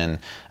digestion,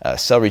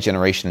 cell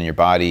regeneration in your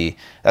body.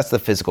 That's the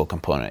physical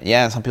component.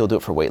 Yeah, some people do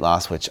it for weight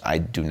loss, which I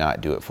do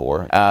not do it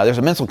for. There's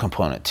a mental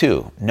component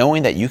too,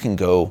 knowing that you can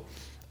go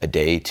a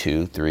day,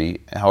 2, 3,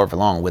 however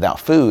long without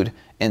food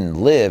and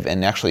live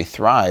and actually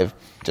thrive,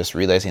 just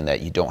realizing that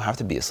you don't have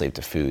to be a slave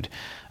to food.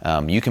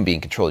 You can be in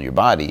control of your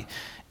body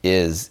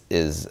it's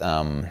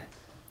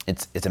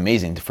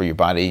amazing for your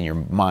body and your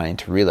mind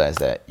to realize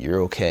that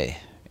you're okay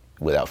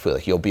without food.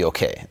 Like, you'll be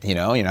okay,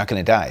 you're not going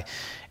to die.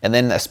 And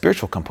then a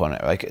spiritual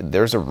component, like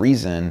there's a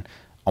reason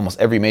almost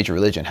every major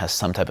religion has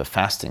some type of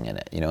fasting in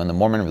it. In the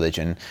Mormon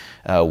religion,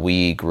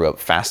 we grew up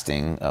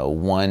fasting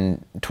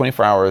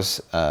 24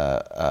 hours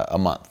a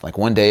month. Like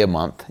one day a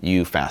month,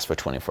 you fast for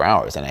 24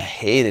 hours. And I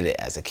hated it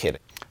as a kid.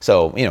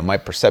 So, my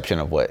perception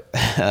of what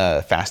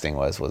fasting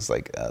was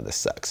like, this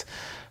sucks.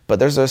 But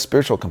there's a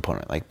spiritual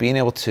component, like being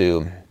able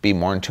to be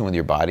more in tune with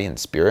your body and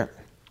spirit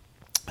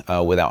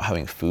without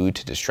having food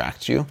to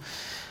distract you.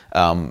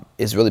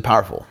 Is really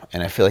powerful,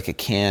 and I feel like it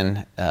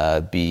can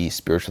be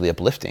spiritually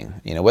uplifting.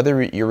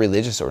 Whether you're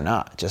religious or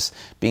not, just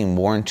being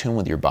more in tune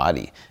with your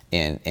body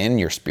and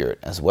your spirit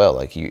as well.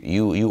 Like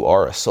you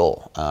are a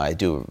soul. I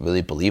do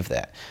really believe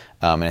that,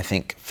 and I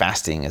think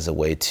fasting is a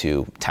way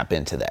to tap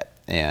into that.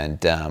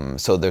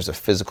 And so there's a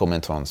physical,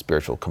 mental, and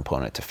spiritual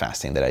component to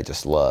fasting that I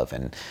just love.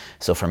 And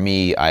so for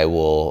me, I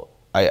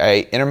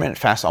intermittent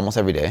fast almost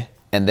every day.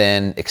 And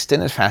then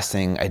extended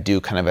fasting, I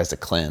do kind of as a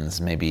cleanse,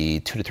 maybe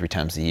 2 to 3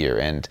 times a year.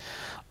 And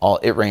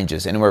it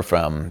ranges anywhere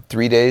from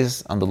 3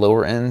 days on the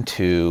lower end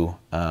to,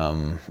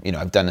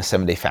 I've done a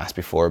 7-day fast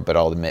before, but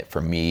I'll admit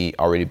for me,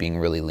 already being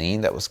really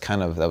lean, that was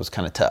kind of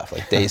tough.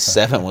 Like day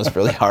 7 was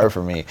really hard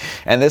for me.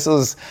 And this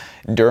was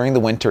during the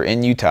winter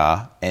in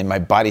Utah, and my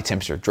body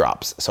temperature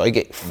drops. So I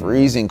get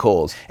freezing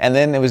colds. And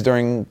then it was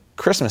during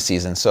Christmas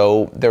season,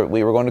 so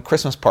we were going to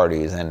Christmas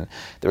parties and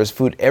there was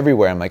food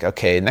everywhere. I'm like,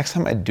 okay, next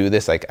time I do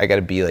this, like I got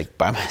to be like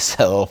by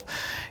myself,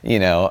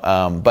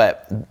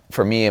 but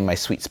for me, my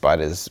sweet spot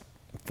is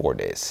 4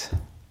 days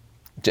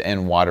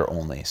and water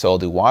only. So I'll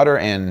do water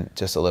and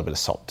just a little bit of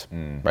salt,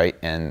 right?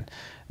 And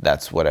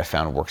that's what I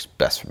found works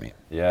best for me.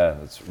 Yeah,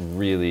 that's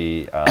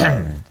really,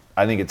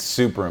 I think it's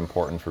super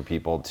important for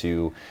people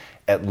to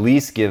at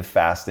least give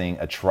fasting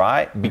a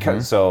try,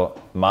 because so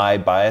my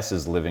bias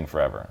is living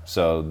forever.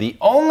 So the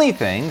only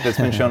thing that's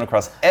been shown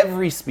across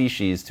every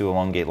species to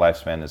elongate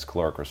lifespan is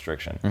caloric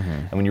restriction.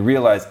 And when you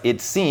realize, it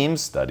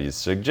seems, studies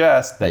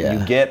suggest that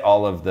you get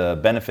all of the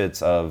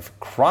benefits of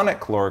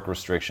chronic caloric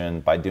restriction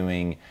by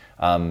doing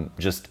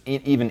just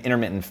even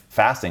intermittent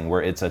fasting,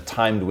 where it's a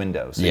timed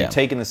window. So you're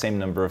taking the same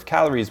number of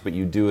calories, but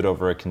you do it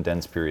over a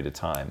condensed period of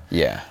time.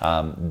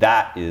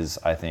 That is,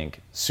 I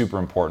think, super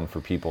important for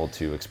people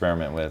to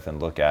experiment with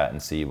and look at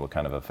and see what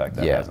kind of effect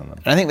that has on them.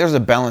 And I think there's a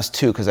balance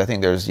too, because I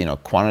think there's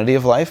quantity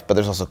of life, but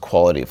there's also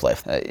quality of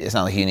life. It's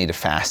not like you need to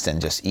fast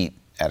and just eat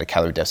at a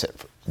calorie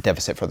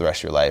deficit for the rest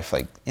of your life.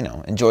 Like,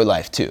 enjoy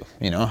life too,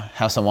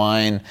 have some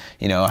wine,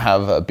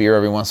 have a beer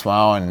every once in a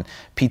while, and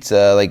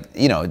pizza,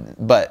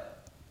 but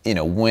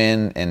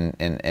when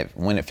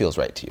it feels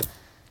right to you.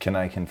 Can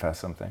I confess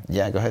something?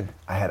 Yeah, go ahead.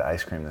 I had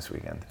ice cream this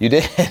weekend. You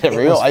did?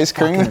 Real ice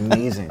cream? Fucking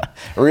amazing.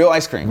 Real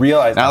ice cream? Real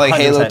ice cream. Not like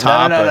Halo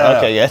Top? No.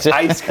 Okay, gotcha.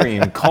 Ice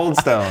cream, Cold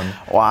Stone.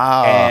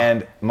 Wow.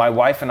 And my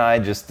wife and I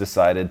just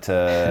decided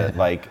to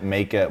like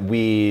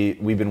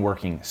we've been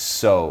working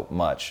so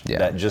much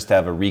that just to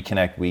have a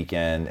reconnect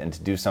weekend and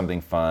to do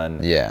something fun.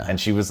 Yeah. And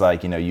she was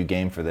like, you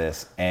game for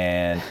this.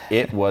 And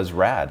it was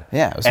rad.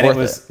 Yeah, it was and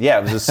worth it. Yeah,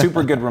 it was a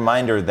super good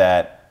reminder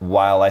that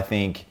while I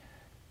think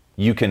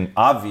you can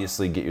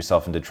obviously get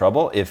yourself into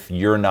trouble if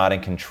you're not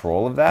in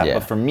control of that. Yeah.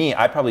 But for me,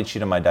 I probably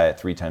cheat on my diet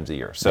 3 times a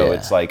year. So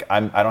it's like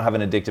I don't have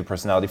an addictive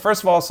personality,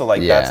 first of all, so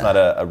like that's not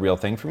a real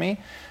thing for me.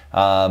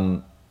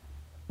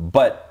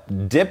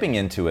 But dipping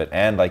into it,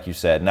 and like you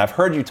said, and I've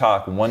heard you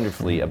talk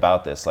wonderfully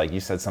about this. Like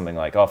you said something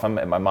like, oh, if I'm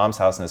at my mom's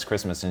house and it's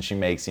Christmas and she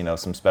makes,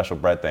 some special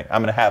bread thing,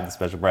 I'm going to have the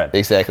special bread.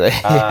 Exactly.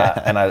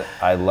 And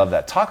I love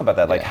that. Talk about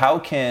that. Like how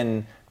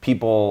can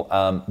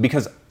people,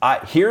 because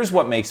here's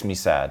what makes me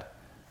sad.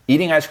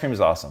 Eating ice cream is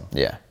awesome.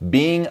 Yeah.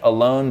 Being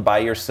alone by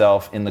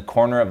yourself in the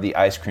corner of the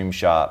ice cream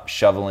shop,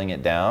 shoveling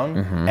it down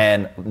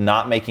and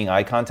not making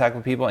eye contact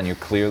with people and you're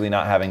clearly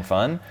not having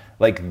fun,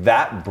 like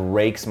that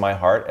breaks my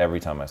heart every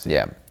time I see it.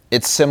 Yeah.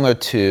 It's similar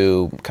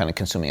to kind of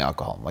consuming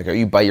alcohol. Like, are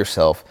you by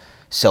yourself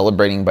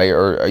celebrating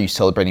or are you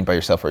celebrating by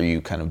yourself, or are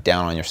you kind of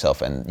down on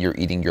yourself and you're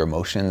eating your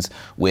emotions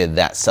with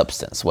that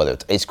substance, whether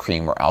it's ice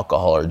cream or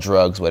alcohol or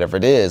drugs, whatever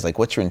it is, like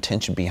what's your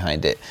intention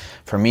behind it?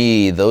 For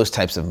me, those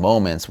types of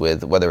moments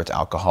with whether it's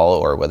alcohol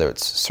or whether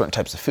it's certain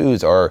types of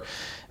foods are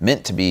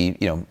meant to be,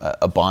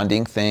 a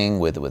bonding thing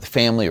with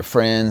family or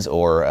friends,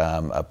 or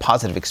a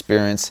positive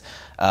experience.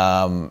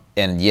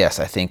 And yes,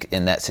 I think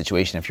in that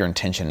situation, if your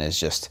intention is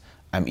just,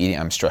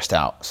 I'm stressed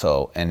out,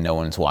 and no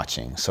one's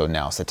watching, so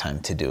now's the time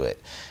to do it.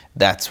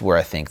 That's where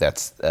I think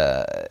that's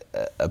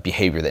a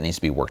behavior that needs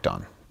to be worked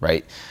on,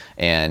 right?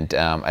 And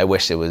I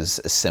wish it was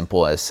as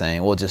simple as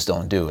saying, well, just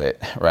don't do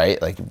it,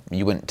 right? Like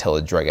you wouldn't tell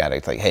a drug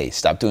addict, like, hey,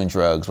 stop doing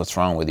drugs, what's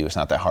wrong with you? It's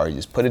not that hard, you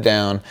just put it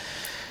down.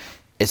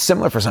 It's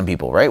similar for some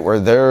people, right? Where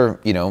they're,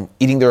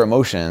 eating their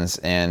emotions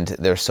and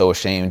they're so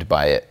ashamed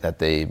by it that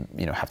they,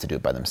 have to do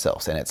it by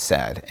themselves, and it's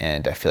sad.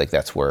 And I feel like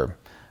that's where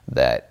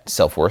that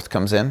self-worth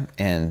comes in,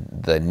 and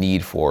the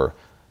need for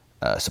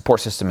support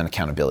system and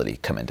accountability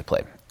come into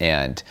play.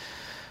 And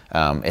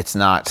it's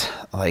not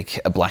like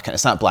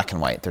it's not black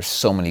and white. There's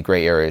so many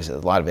gray areas. A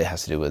lot of it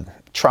has to do with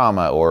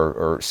trauma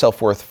or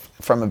self-worth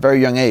from a very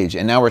young age.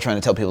 And now we're trying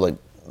to tell people like,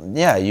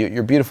 yeah,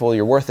 you're beautiful,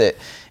 you're worth it,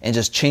 and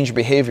just change your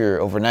behavior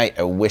overnight.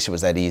 I wish it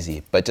was that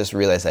easy, but just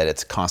realize that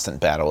it's a constant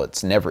battle.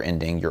 It's never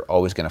ending. You're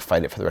always going to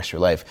fight it for the rest of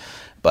your life.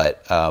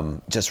 But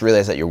just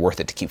realize that you're worth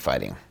it to keep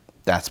fighting.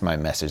 That's my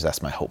message.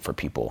 That's my hope for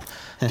people.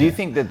 Do you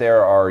think that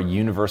there are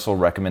universal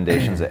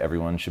recommendations that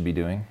everyone should be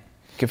doing?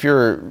 If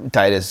your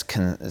diet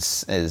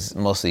is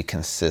mostly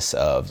consists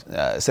of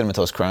Cinnamon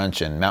Toast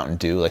Crunch and Mountain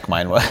Dew, like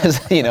mine was,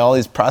 all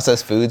these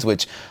processed foods,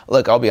 which,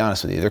 look, I'll be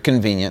honest with you, they're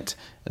convenient,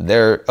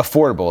 they're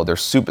affordable,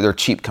 they're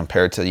cheap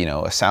compared to,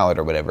 a salad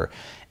or whatever,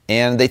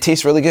 and they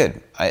taste really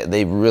good.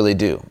 They really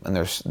do, and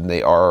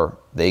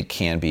they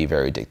can be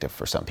very addictive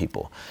for some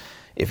people.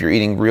 If you're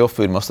eating real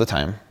food most of the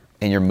time,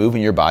 and you're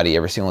moving your body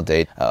every single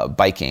day,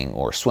 biking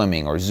or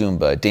swimming or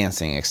Zumba,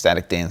 dancing,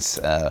 ecstatic dance,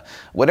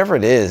 whatever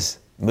it is,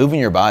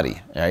 moving your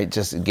body, right?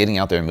 Just getting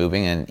out there and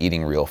moving and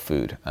eating real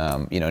food.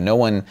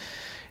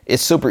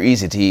 It's super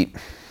easy to eat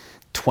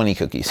 20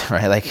 cookies,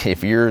 right? Like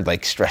if you're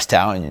like stressed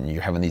out and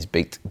you're having these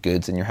baked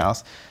goods in your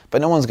house, but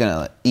no one's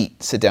gonna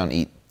sit down and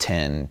eat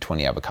 10,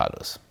 20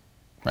 avocados,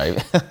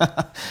 right?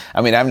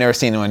 I mean, I've never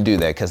seen anyone do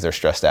that because they're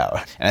stressed out.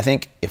 And I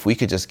think if we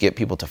could just get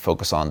people to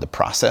focus on the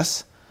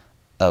process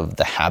of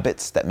the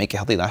habits that make a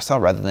healthy lifestyle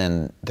rather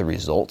than the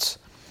results,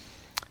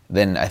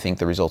 then I think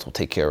the results will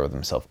take care of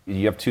themselves.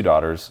 You have 2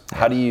 daughters.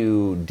 How do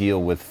you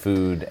deal with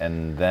food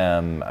and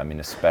them? I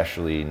mean,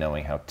 especially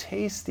knowing how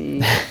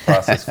tasty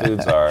processed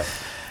foods are.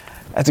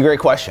 That's a great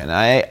question.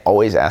 I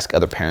always ask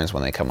other parents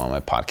when they come on my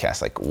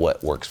podcast, like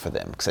what works for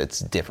them, because it's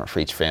different for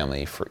each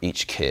family, for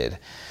each kid,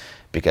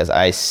 because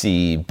I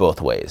see both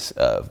ways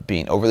of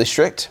being overly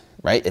strict,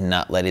 right, and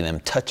not letting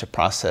them touch a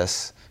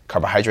processed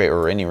carbohydrate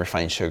or any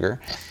refined sugar.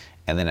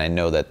 And then I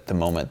know that the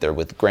moment they're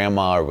with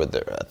grandma or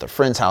at their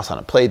friend's house on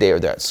a play day, or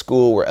they're at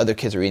school where other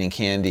kids are eating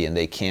candy and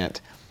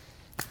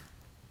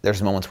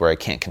there's moments where I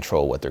can't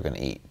control what they're going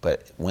to eat.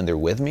 But when they're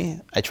with me,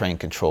 I try and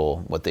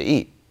control what they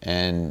eat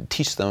and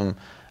teach them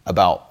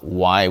about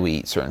why we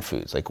eat certain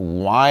foods. Like,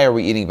 why are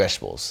we eating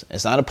vegetables?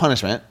 It's not a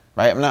punishment,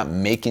 right? I'm not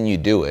making you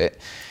do it.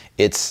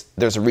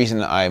 There's a reason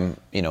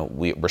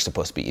we're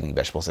supposed to be eating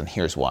vegetables, and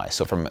here's why.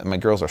 So my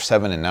girls are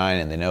 7 and 9,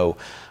 and they know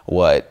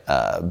what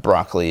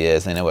broccoli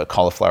is, they know what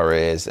cauliflower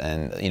is,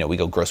 and we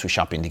go grocery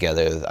shopping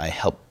together. I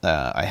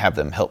have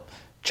them help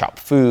chop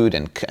food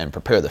and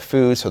prepare the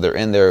food. So they're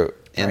in there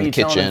in the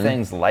kitchen. Are you telling them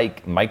things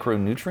like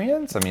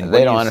micronutrients? I mean,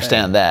 they don't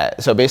understand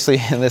that. So basically,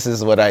 and this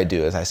is what I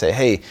do, is I say,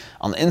 hey,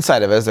 on the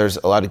inside of us, there's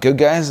a lot of good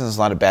guys and there's a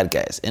lot of bad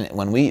guys. And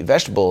when we eat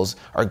vegetables,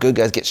 our good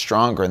guys get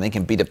stronger and they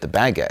can beat up the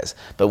bad guys.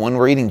 But when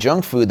we're eating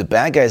junk food, the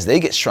bad guys, they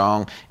get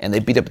strong and they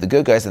beat up the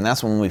good guys, and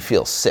that's when we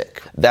feel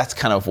sick. That's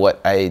kind of what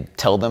I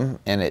tell them,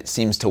 and it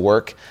seems to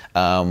work.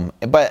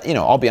 But,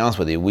 I'll be honest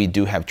with you, we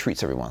do have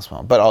treats every once in a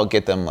while. But I'll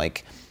get them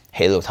like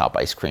Halo Top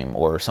ice cream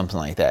or something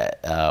like that,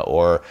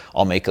 or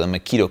I'll make them a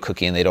keto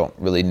cookie and they don't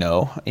really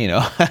know,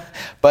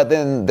 But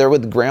then they're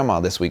with grandma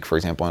this week, for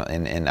example,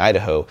 in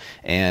Idaho,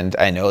 and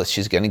I know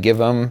she's going to give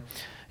them,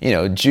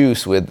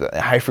 juice with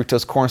high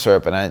fructose corn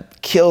syrup, and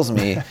it kills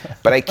me,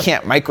 but I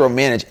can't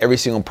micromanage every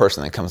single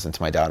person that comes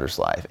into my daughter's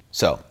life.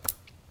 So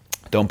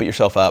don't beat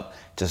yourself up.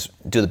 Just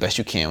do the best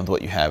you can with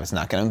what you have. It's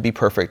not going to be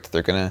perfect.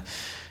 They're going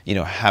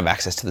to, have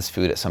access to this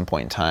food at some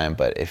point in time,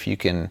 but if you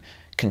can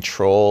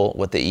control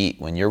what they eat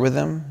when you're with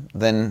them,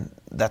 then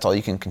that's all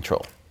you can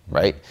control,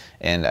 right?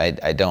 And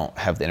I don't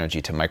have the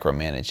energy to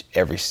micromanage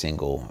every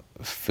single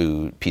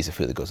piece of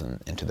food that goes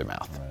into their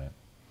mouth.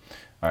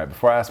 All right,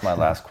 before I ask my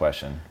last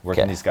question, where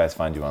can these guys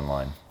find you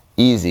online?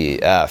 Easy.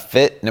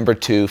 Fit number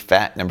 2,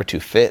 fat number 2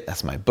 fit.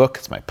 That's my book,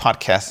 it's my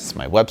podcast, it's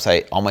my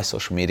website, all my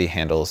social media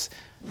handles.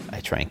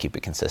 I try and keep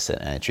it consistent,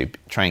 and I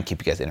try and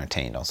keep you guys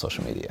entertained on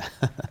social media.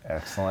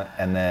 Excellent.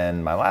 And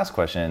then my last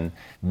question,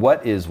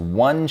 what is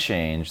one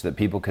change that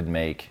people could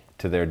make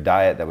to their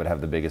diet that would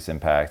have the biggest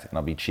impact? And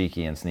I'll be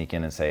cheeky and sneak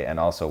in and say, and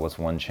also what's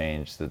one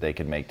change that they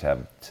could make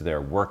to their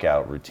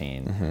workout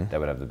routine that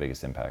would have the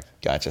biggest impact?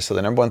 Gotcha. So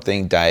the number one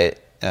thing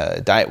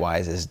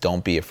diet-wise is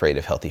don't be afraid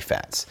of healthy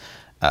fats.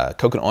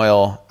 Coconut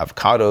oil,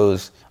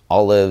 avocados,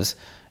 olives,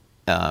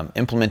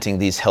 implementing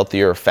these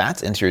healthier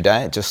fats into your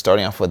diet, just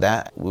starting off with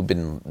that. We've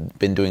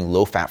been doing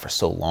low fat for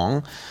so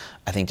long.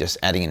 I think just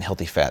adding in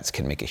healthy fats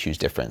can make a huge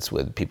difference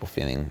with people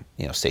feeling,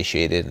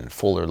 satiated and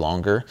fuller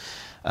longer.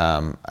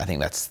 I think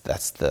that's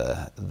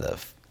the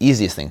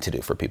easiest thing to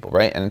do for people,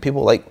 right? And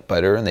people like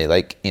butter and they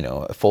like,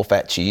 full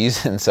fat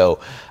cheese. And so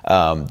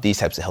these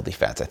types of healthy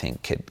fats, I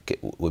think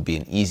would be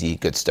an easy,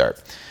 good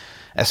start.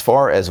 As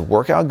far as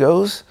workout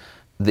goes,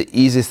 the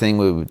easiest thing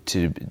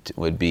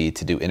would be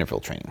to do interval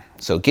training.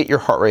 So get your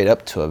heart rate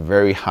up to a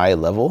very high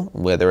level,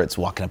 whether it's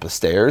walking up the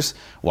stairs,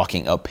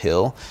 walking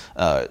uphill,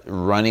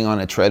 running on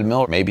a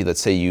treadmill. Maybe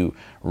let's say you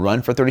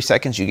run for 30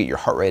 seconds, you get your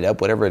heart rate up,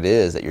 whatever it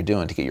is that you're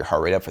doing to get your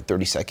heart rate up for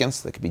 30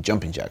 seconds. That could be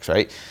jumping jacks,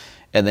 right?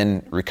 And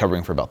then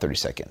recovering for about 30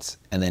 seconds.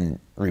 And then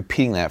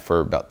repeating that for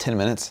about 10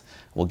 minutes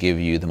will give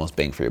you the most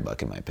bang for your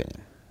buck, in my opinion.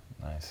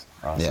 Nice.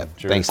 Awesome. Yeah.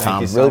 Drew, Thanks, Tom.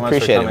 thank you so really much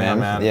appreciate for it, coming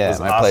man. on, Yeah, it was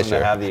my awesome pleasure.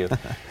 to have you.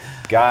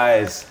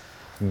 Guys,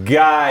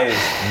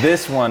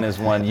 this one is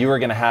one you are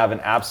going to have an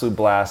absolute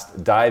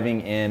blast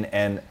diving in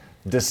and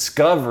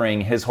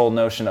discovering his whole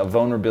notion of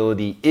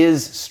vulnerability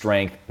is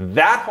strength.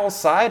 That whole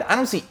side, I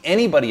don't see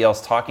anybody else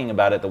talking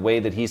about it the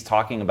way that he's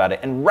talking about it,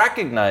 and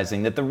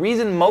recognizing that the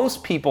reason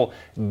most people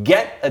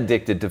get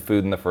addicted to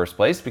food in the first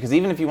place, because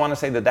even if you want to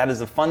say that that is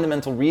a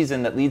fundamental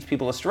reason that leads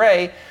people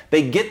astray,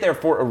 they get there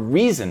for a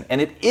reason, and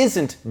it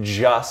isn't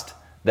just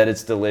that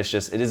it's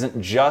delicious. It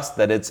isn't just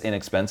that it's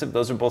inexpensive.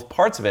 Those are both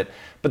parts of it.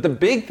 But the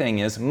big thing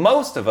is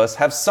most of us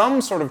have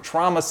some sort of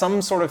trauma,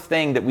 some sort of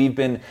thing that we've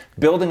been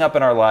building up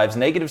in our lives,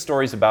 negative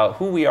stories about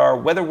who we are,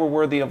 whether we're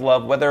worthy of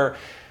love, whether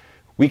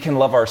we can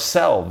love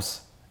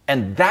ourselves.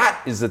 And that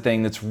is the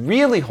thing that's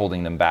really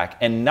holding them back,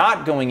 and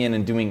not going in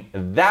and doing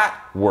that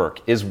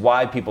work is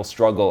why people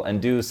struggle and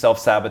do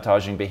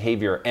self-sabotaging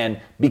behavior. And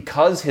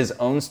because his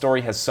own story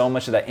has so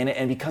much of that in it,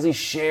 and because he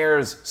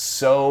shares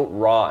so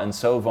raw and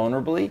so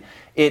vulnerably,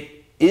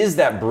 it is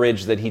that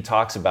bridge that he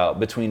talks about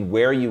between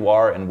where you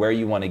are and where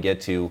you want to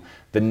get to,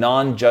 the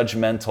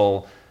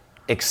non-judgmental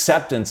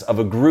acceptance of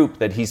a group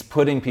that he's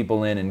putting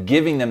people in and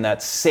giving them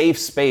that safe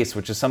space,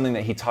 which is something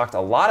that he talked a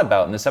lot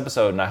about in this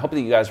episode. And I hope that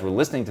you guys were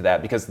listening to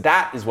that, because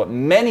that is what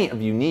many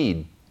of you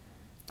need.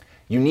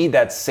 You need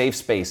that safe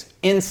space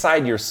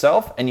inside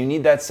yourself, and you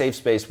need that safe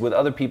space with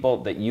other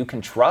people that you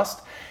can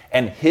trust.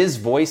 And his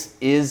voice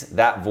is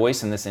that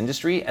voice in this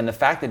industry. And the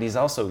fact that he's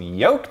also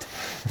yoked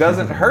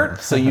doesn't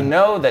hurt. So you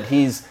know that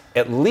he's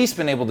at least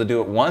been able to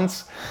do it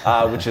once,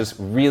 which is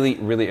really,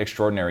 really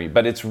extraordinary.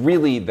 But it's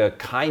really the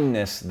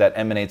kindness that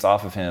emanates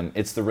off of him.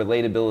 It's the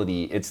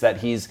relatability. It's that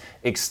he's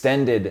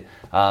extended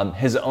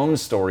his own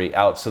story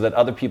out so that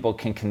other people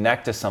can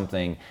connect to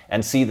something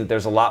and see that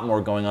there's a lot more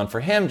going on for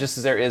him, just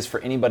as there is for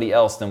anybody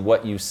else, than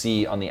what you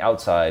see on the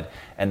outside.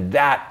 And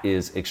that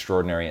is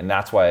extraordinary. And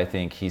that's why I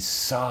think he's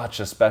such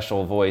a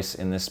special voice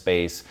in this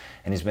space.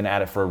 And he's been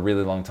at it for a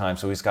really long time.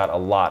 So he's got a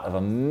lot of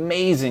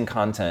amazing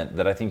content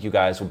that I think you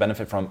guys will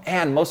benefit from.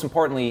 And most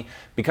importantly,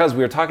 because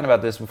we were talking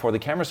about this before the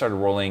camera started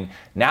rolling,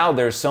 now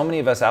there's so many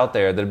of us out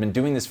there that have been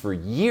doing this for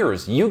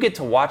years. You get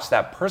to watch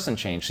that person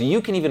change. So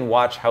you can even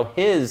watch how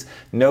his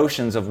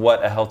notions of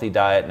what a healthy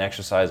diet and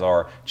exercise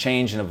are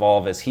change and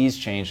evolve as he's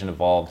changed and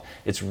evolved.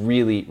 It's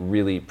really,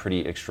 really pretty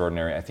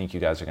extraordinary. I think you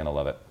guys are going to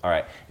love it. All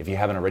right, if you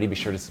haven't already, be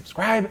sure to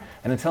subscribe.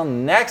 And until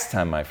next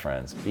time, my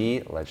friends,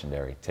 be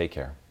legendary. Take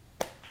care.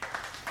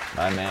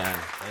 My man.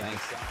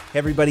 Thanks. Hey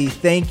everybody,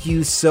 thank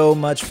you so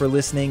much for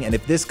listening. And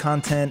if this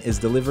content is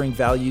delivering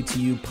value to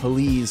you,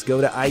 please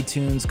go to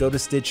iTunes, go to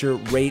Stitcher,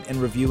 rate and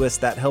review us.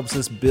 That helps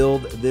us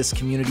build this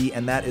community,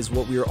 and that is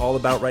what we are all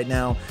about right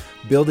now.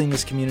 Building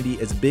this community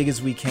as big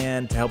as we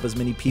can to help as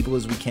many people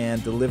as we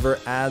can, deliver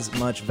as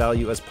much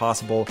value as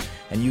possible.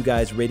 And you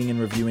guys rating and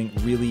reviewing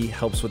really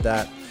helps with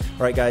that.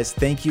 All right, guys,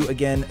 thank you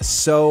again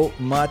so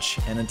much.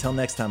 And until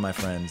next time, my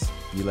friends,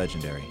 be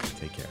legendary.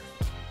 Take care.